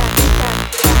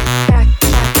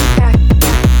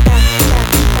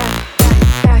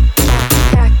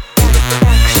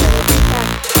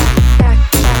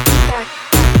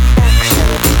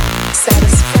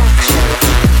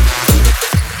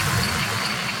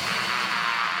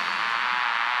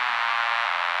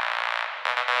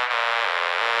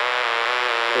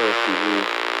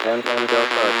 And then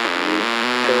just touch me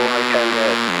till I can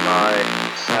get my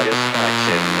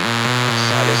satisfaction,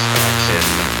 satisfaction,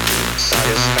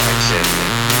 satisfaction,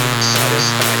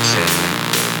 satisfaction,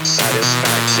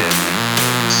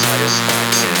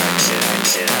 satisfaction,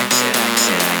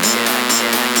 satisfaction,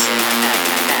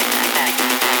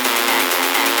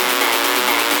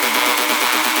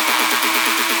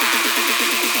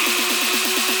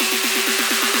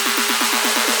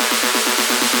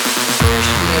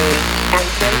 and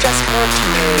then just hurt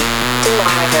me till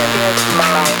I can get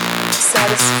my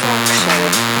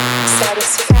satisfaction,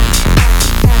 satisfaction.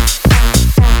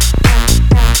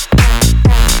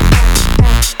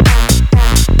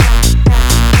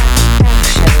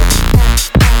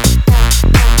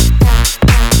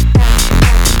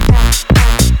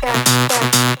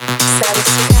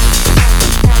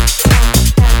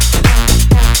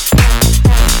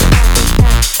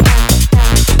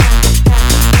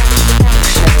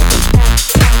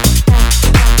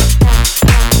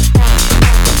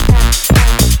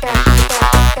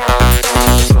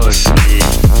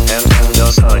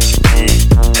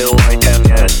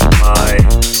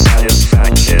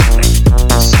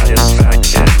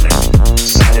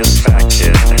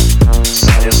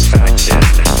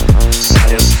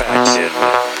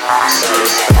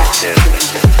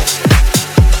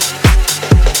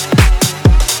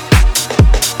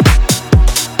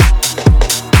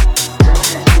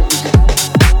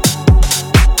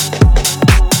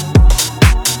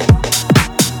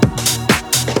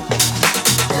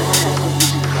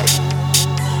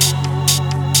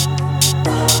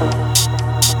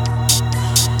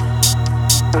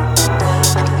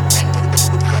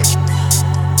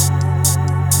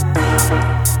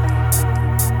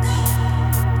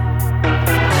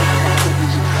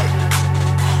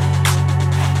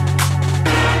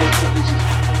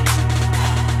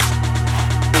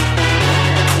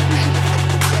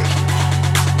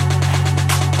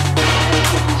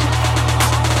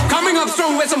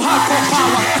 hardcore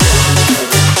power.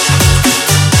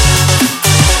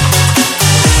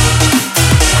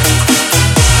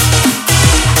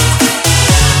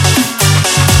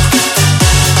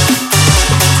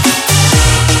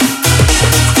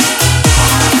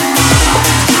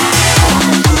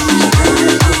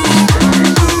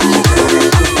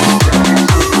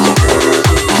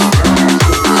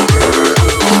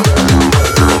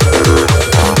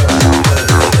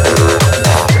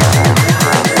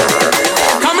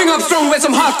 With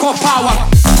some hardcore power.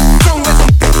 Strong with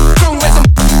some power.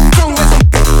 Power.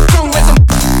 Power. Strong with some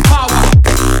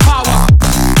power. Power.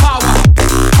 Power.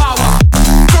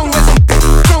 Strong with some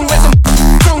power. Power.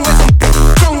 Strong with some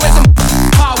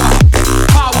power.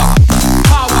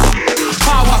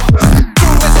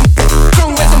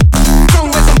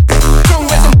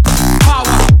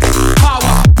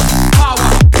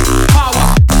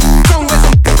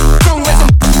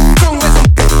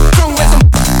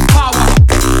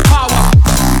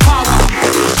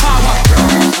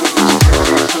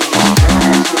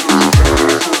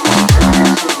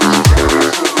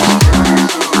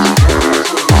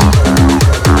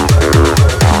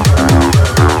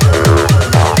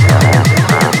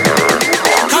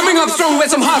 With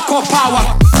some hardcore power.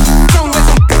 Strong with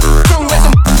some power.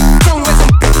 Power.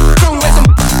 Strong with some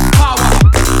power.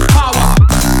 Power.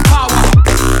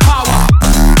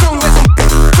 Strong with some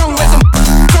power.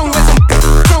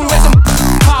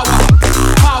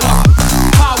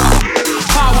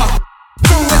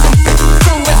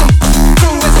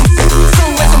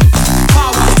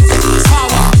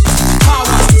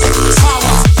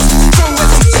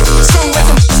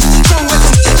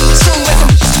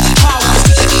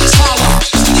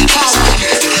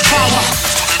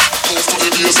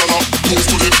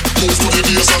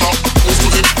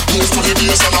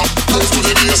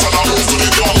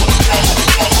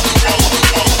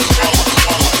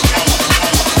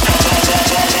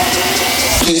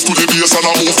 Move to the bass and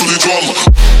I move to the drum.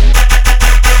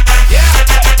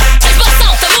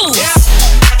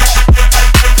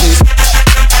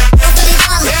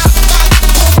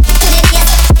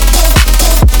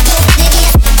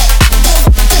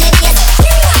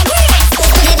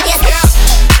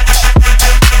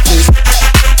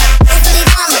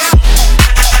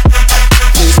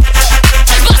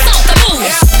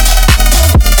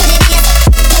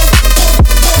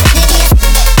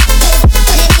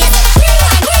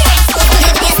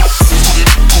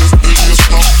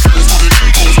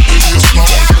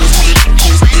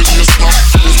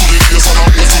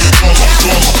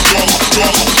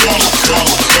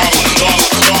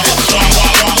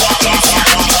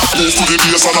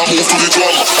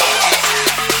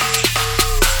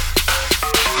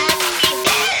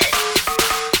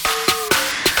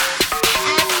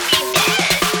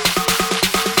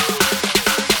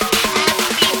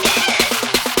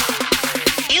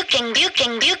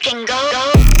 You can go.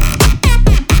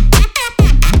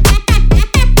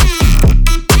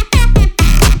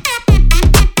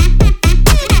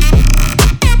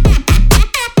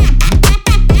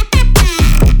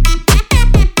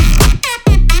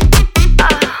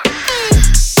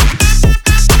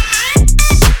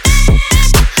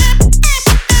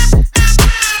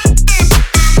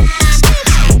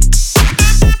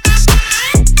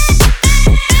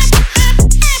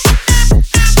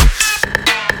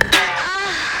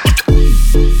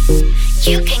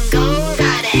 You can go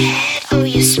right ahead. Oh,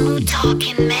 you smooth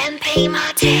talking man, pay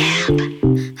my tab.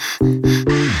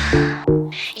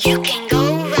 You can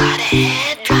go right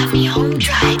ahead. Drive me home,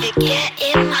 try to get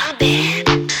in my bed.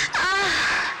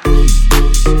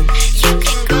 You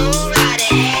can go right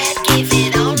ahead. Give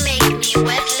it all, make me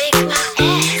wet, lick my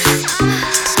ass.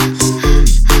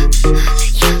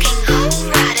 You can go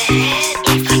right ahead.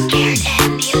 If I cared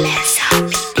any less, I'll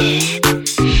be dead.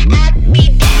 I'd be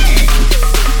dead.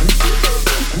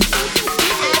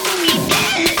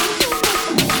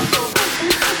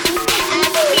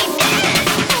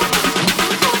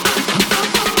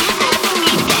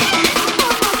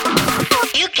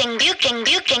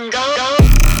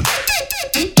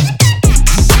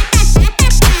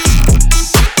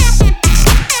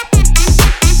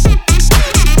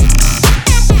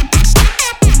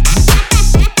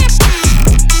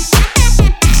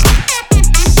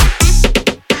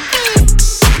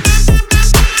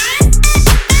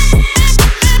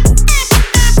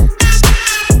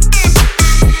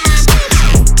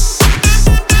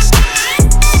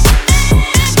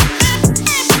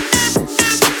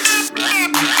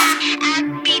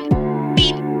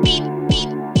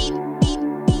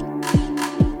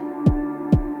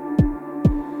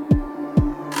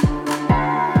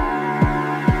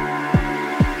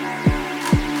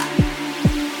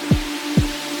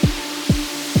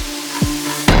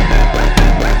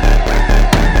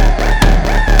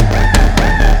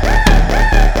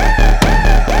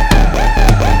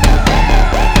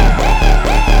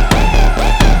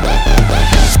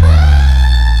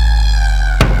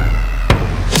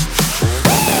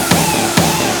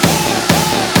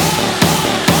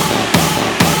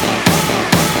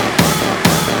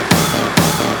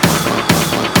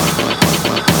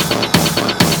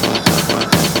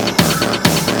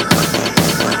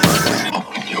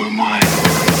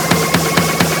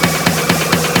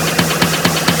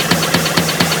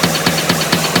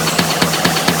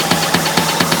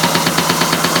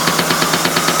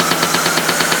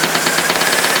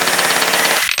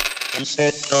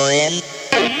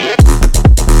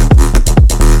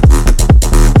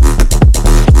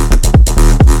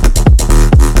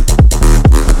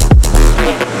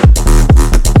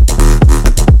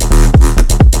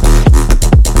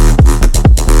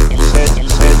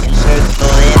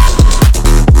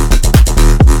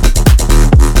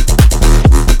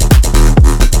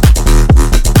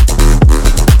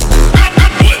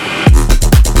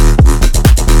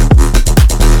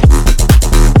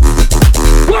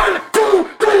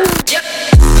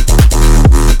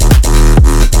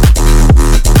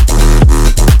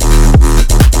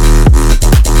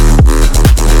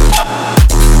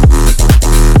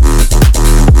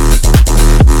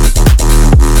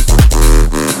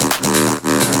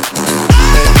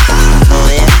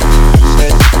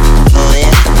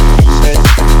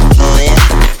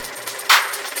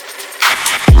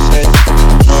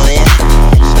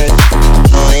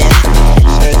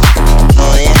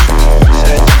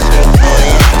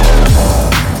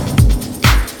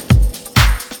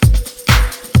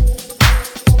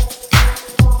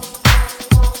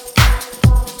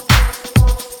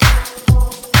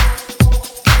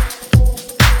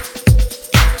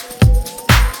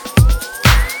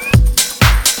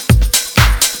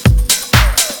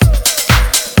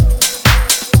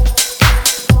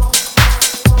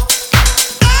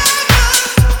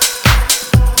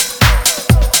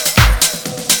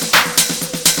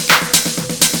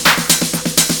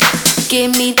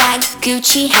 Give me that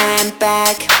Gucci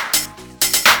handbag.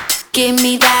 Give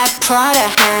me that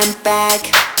Prada handbag.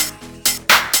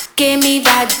 Give me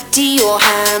that Dior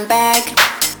handbag.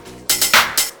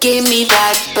 Give me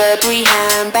that Burberry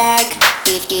handbag.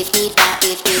 Give me that,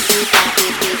 give me that,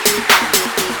 give me that.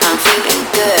 I'm feeling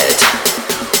good.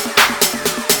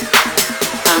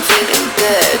 I'm feeling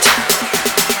good.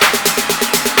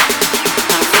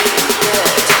 I'm feeling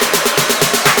good.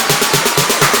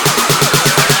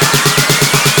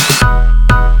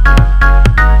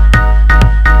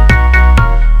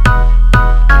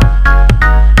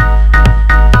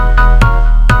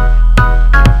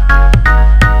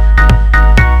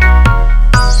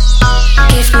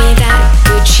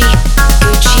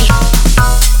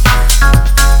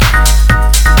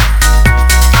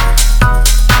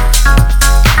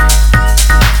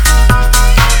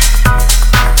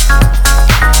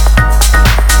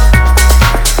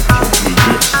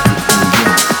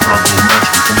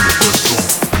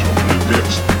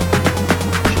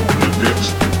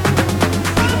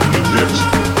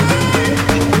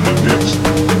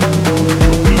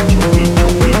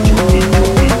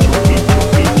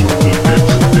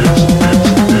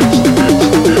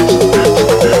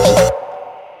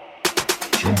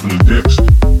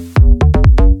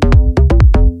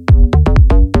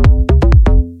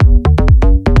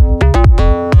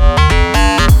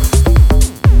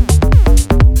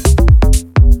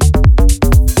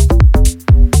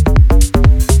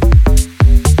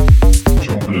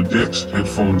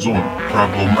 Headphones on,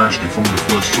 Pablo Master from the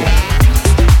first song.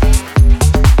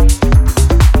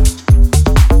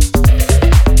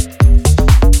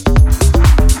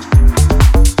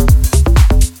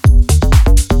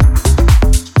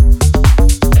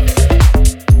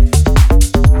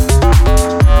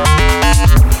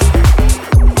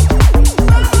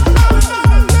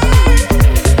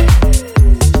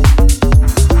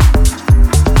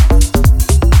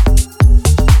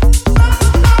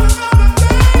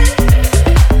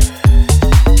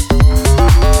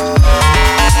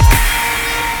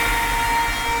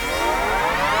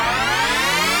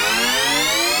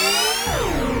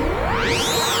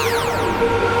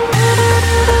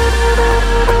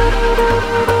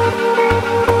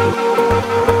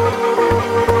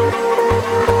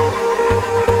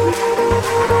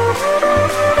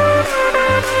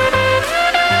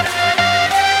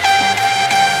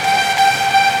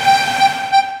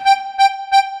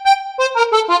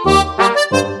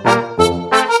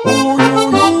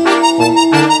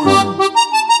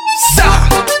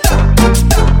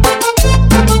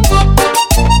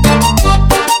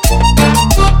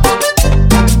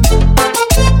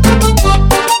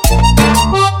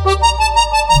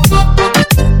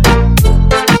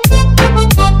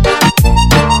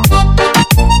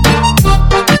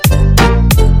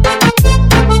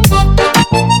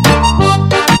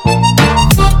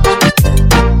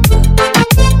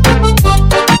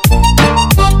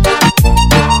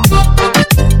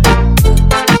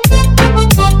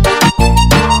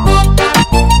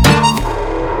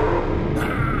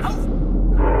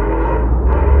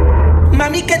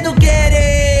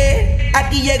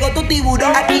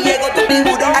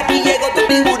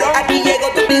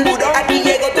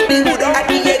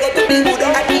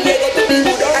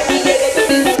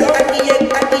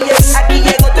 Aquí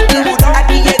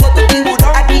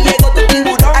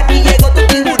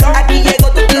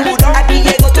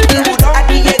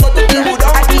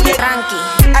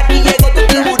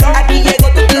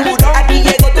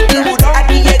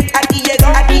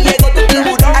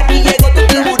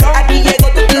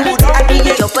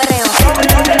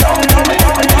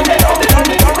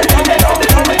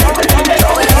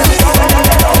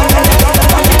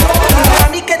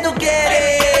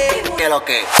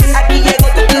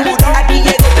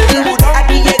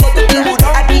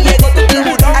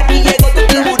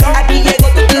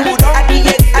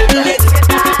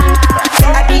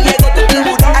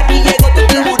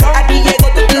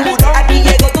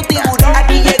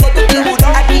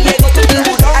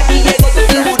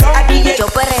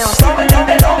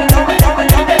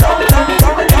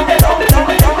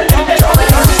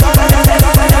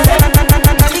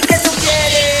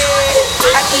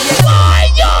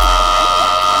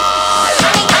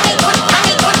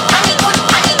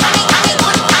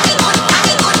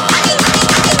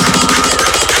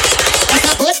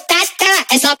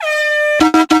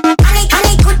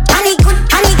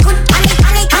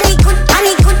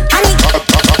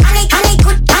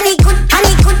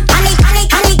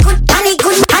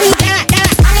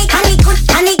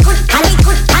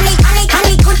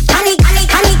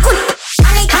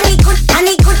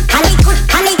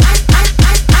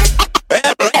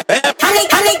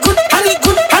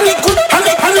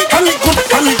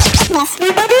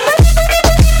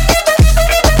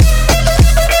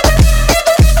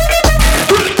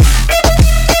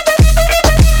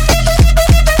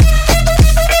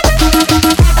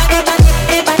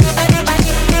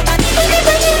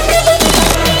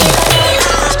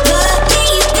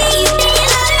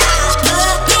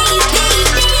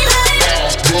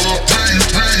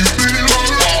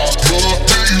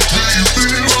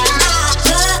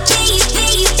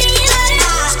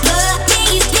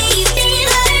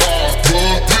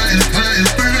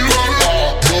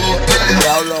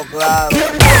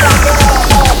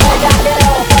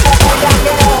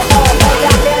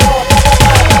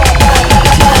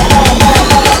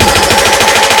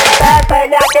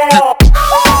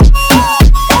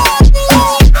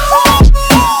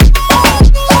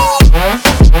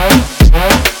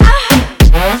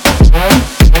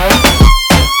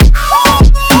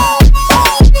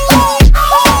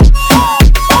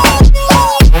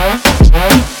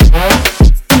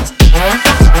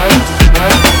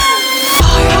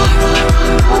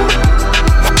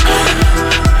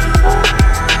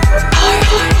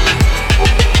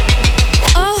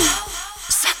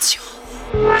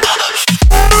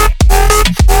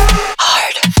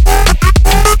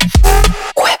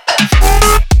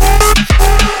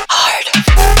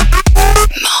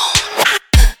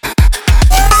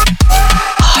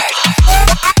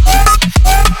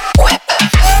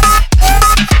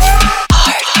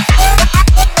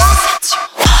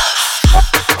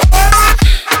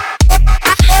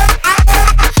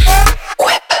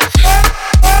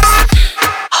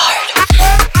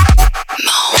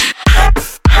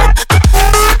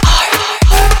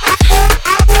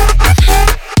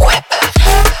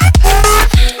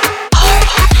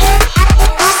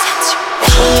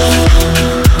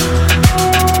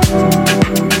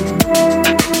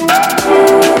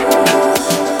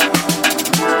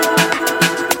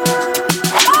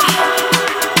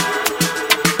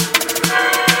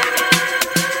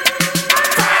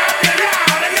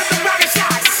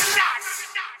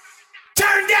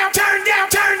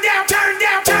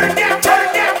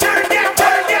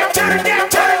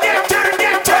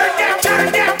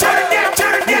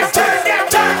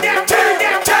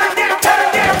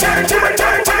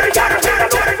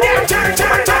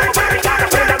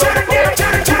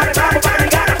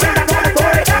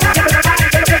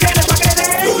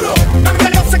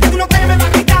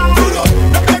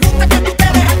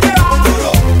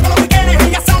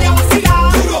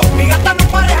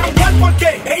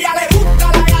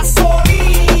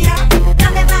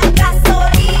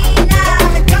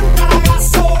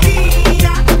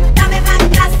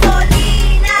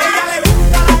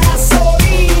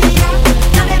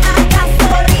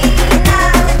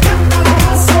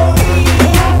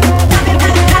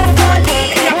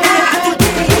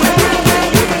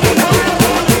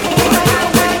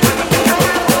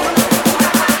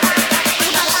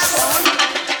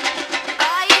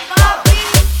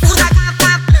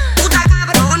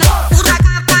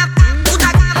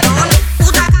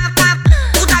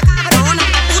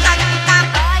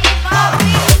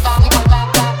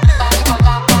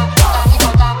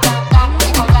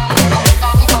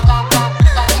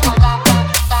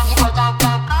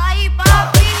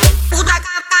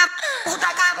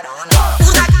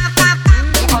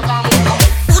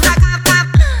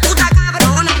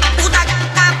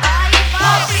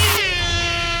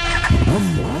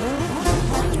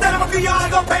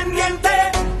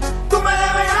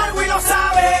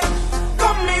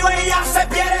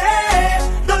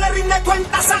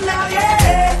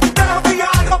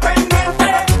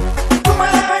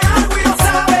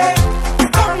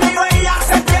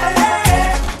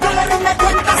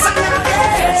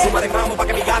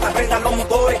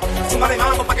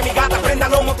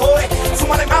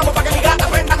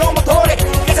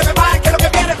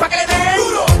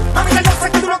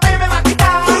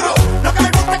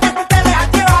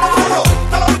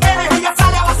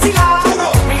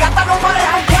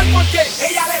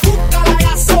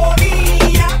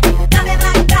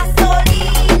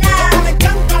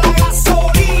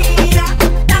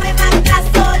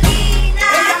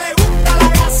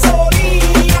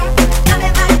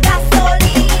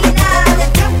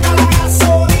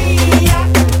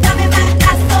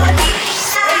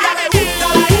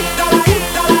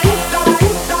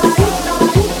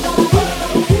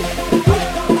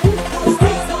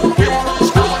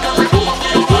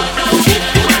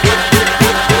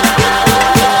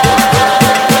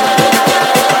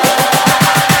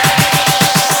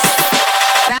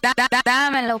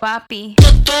papi.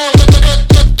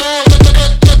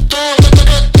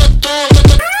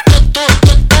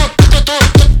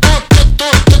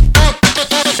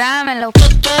 Dámelo.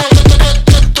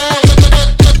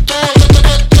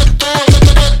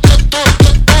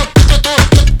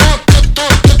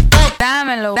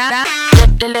 Dámelo.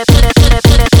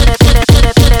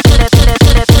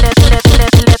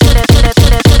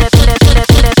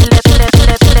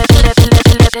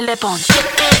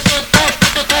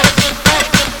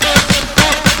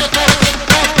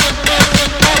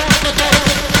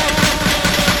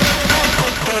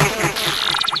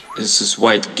 This is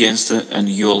White Gangster and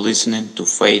you're listening to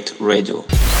Fate Radio.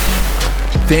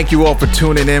 Thank you all for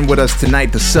tuning in with us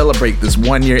tonight to celebrate this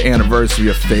 1-year anniversary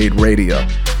of Fade Radio.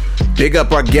 Big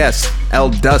up our guests, El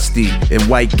Dusty and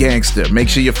White Gangster. Make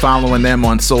sure you're following them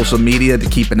on social media to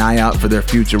keep an eye out for their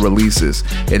future releases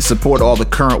and support all the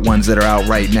current ones that are out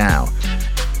right now.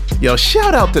 Yo,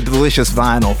 shout out to Delicious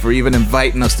Vinyl for even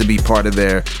inviting us to be part of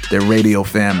their radio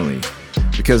family.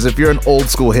 Because if you're an old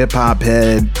school hip hop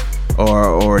head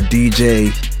or a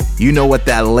DJ, you know what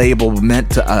that label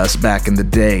meant to us back in the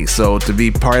day. So to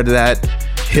be part of that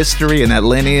history and that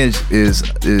lineage is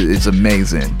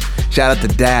amazing. Shout out to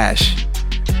Dash.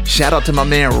 Shout out to my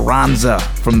man Ranza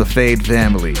from the Fade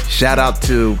family. Shout out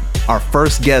to our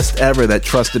first guest ever that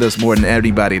trusted us more than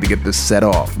anybody to get this set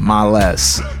off,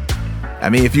 Males. I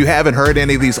mean, if you haven't heard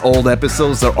any of these old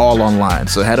episodes, they're all online.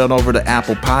 So head on over to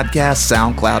Apple Podcasts,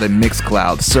 SoundCloud, and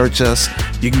Mixcloud. Search us.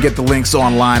 You can get the links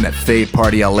online at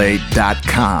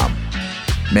fadepartyla.com.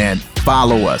 Man,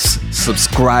 follow us,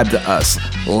 subscribe to us,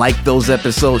 like those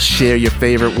episodes, share your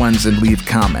favorite ones, and leave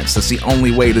comments. That's the only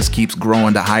way this keeps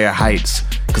growing to higher heights,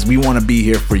 because we want to be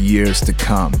here for years to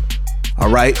come.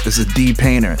 All right, this is D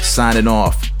Painter signing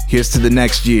off. Here's to the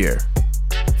next year.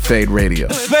 Fade Radio.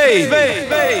 Fade.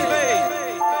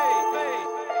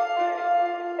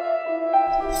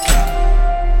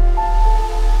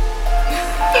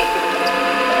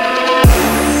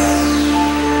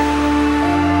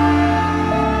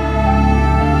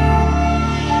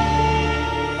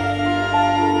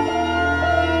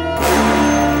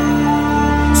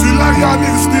 Y'all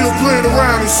niggas still playing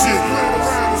around and shit.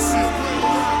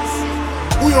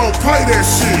 We don't play that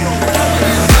shit.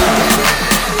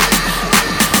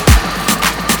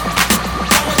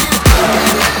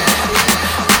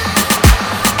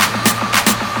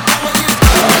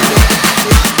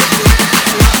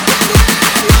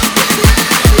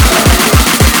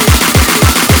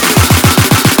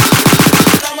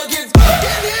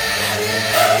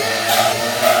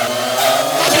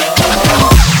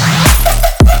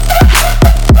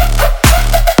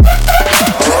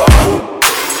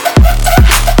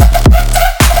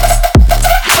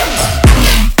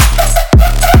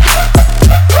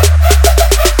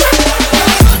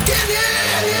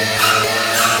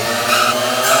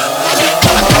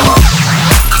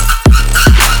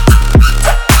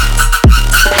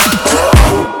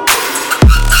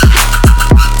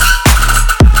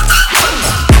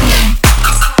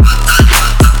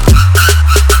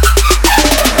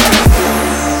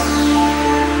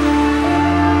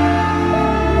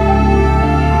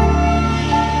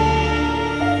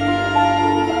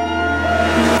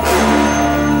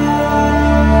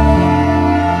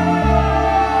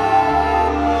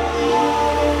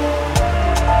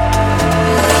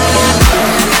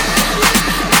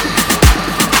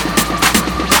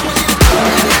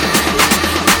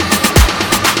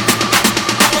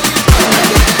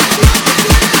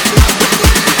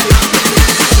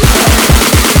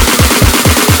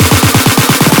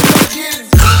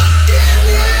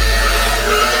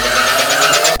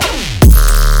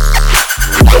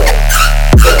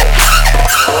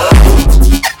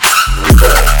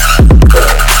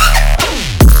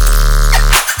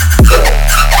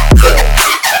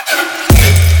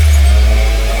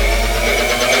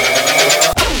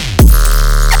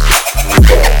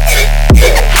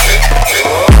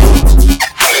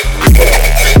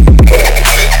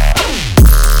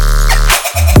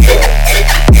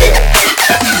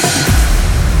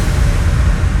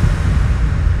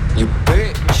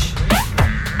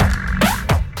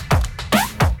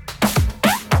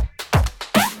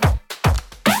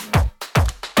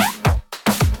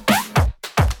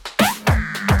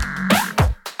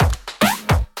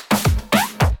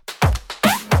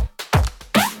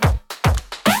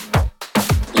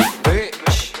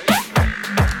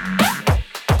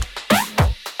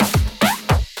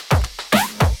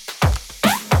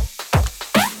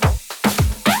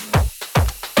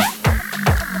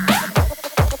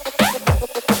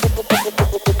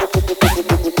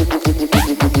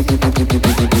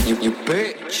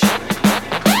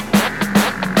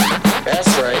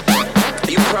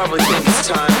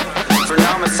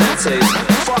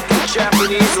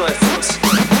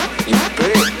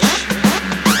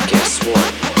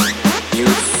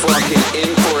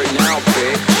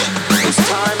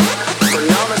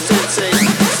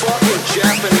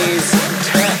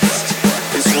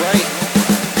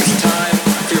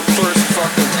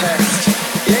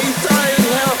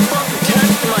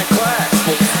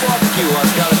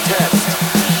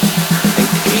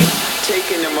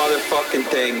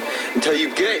 Until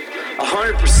you get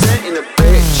 100% in the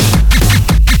bitch.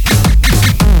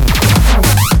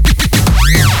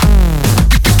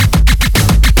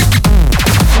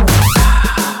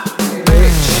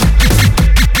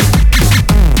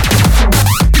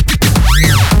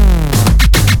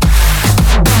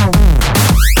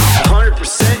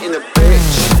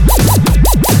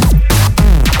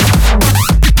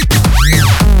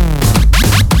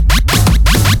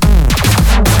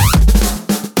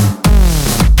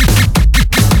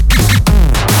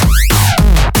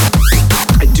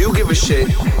 shit.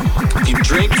 If you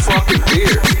drink fucking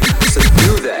beer, so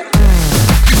do that.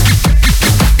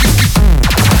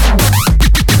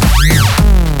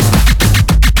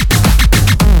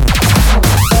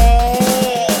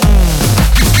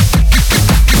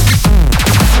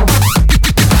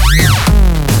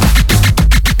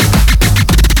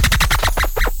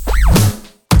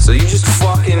 So you just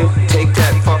fucking take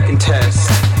that fucking test.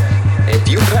 If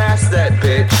you pass that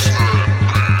bitch,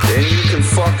 then you can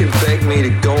fucking beg me to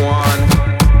go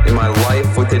on in my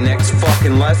life with the next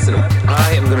fucking lesson.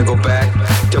 I am gonna go back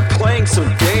to playing some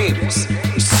games,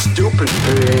 you stupid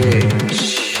bitch.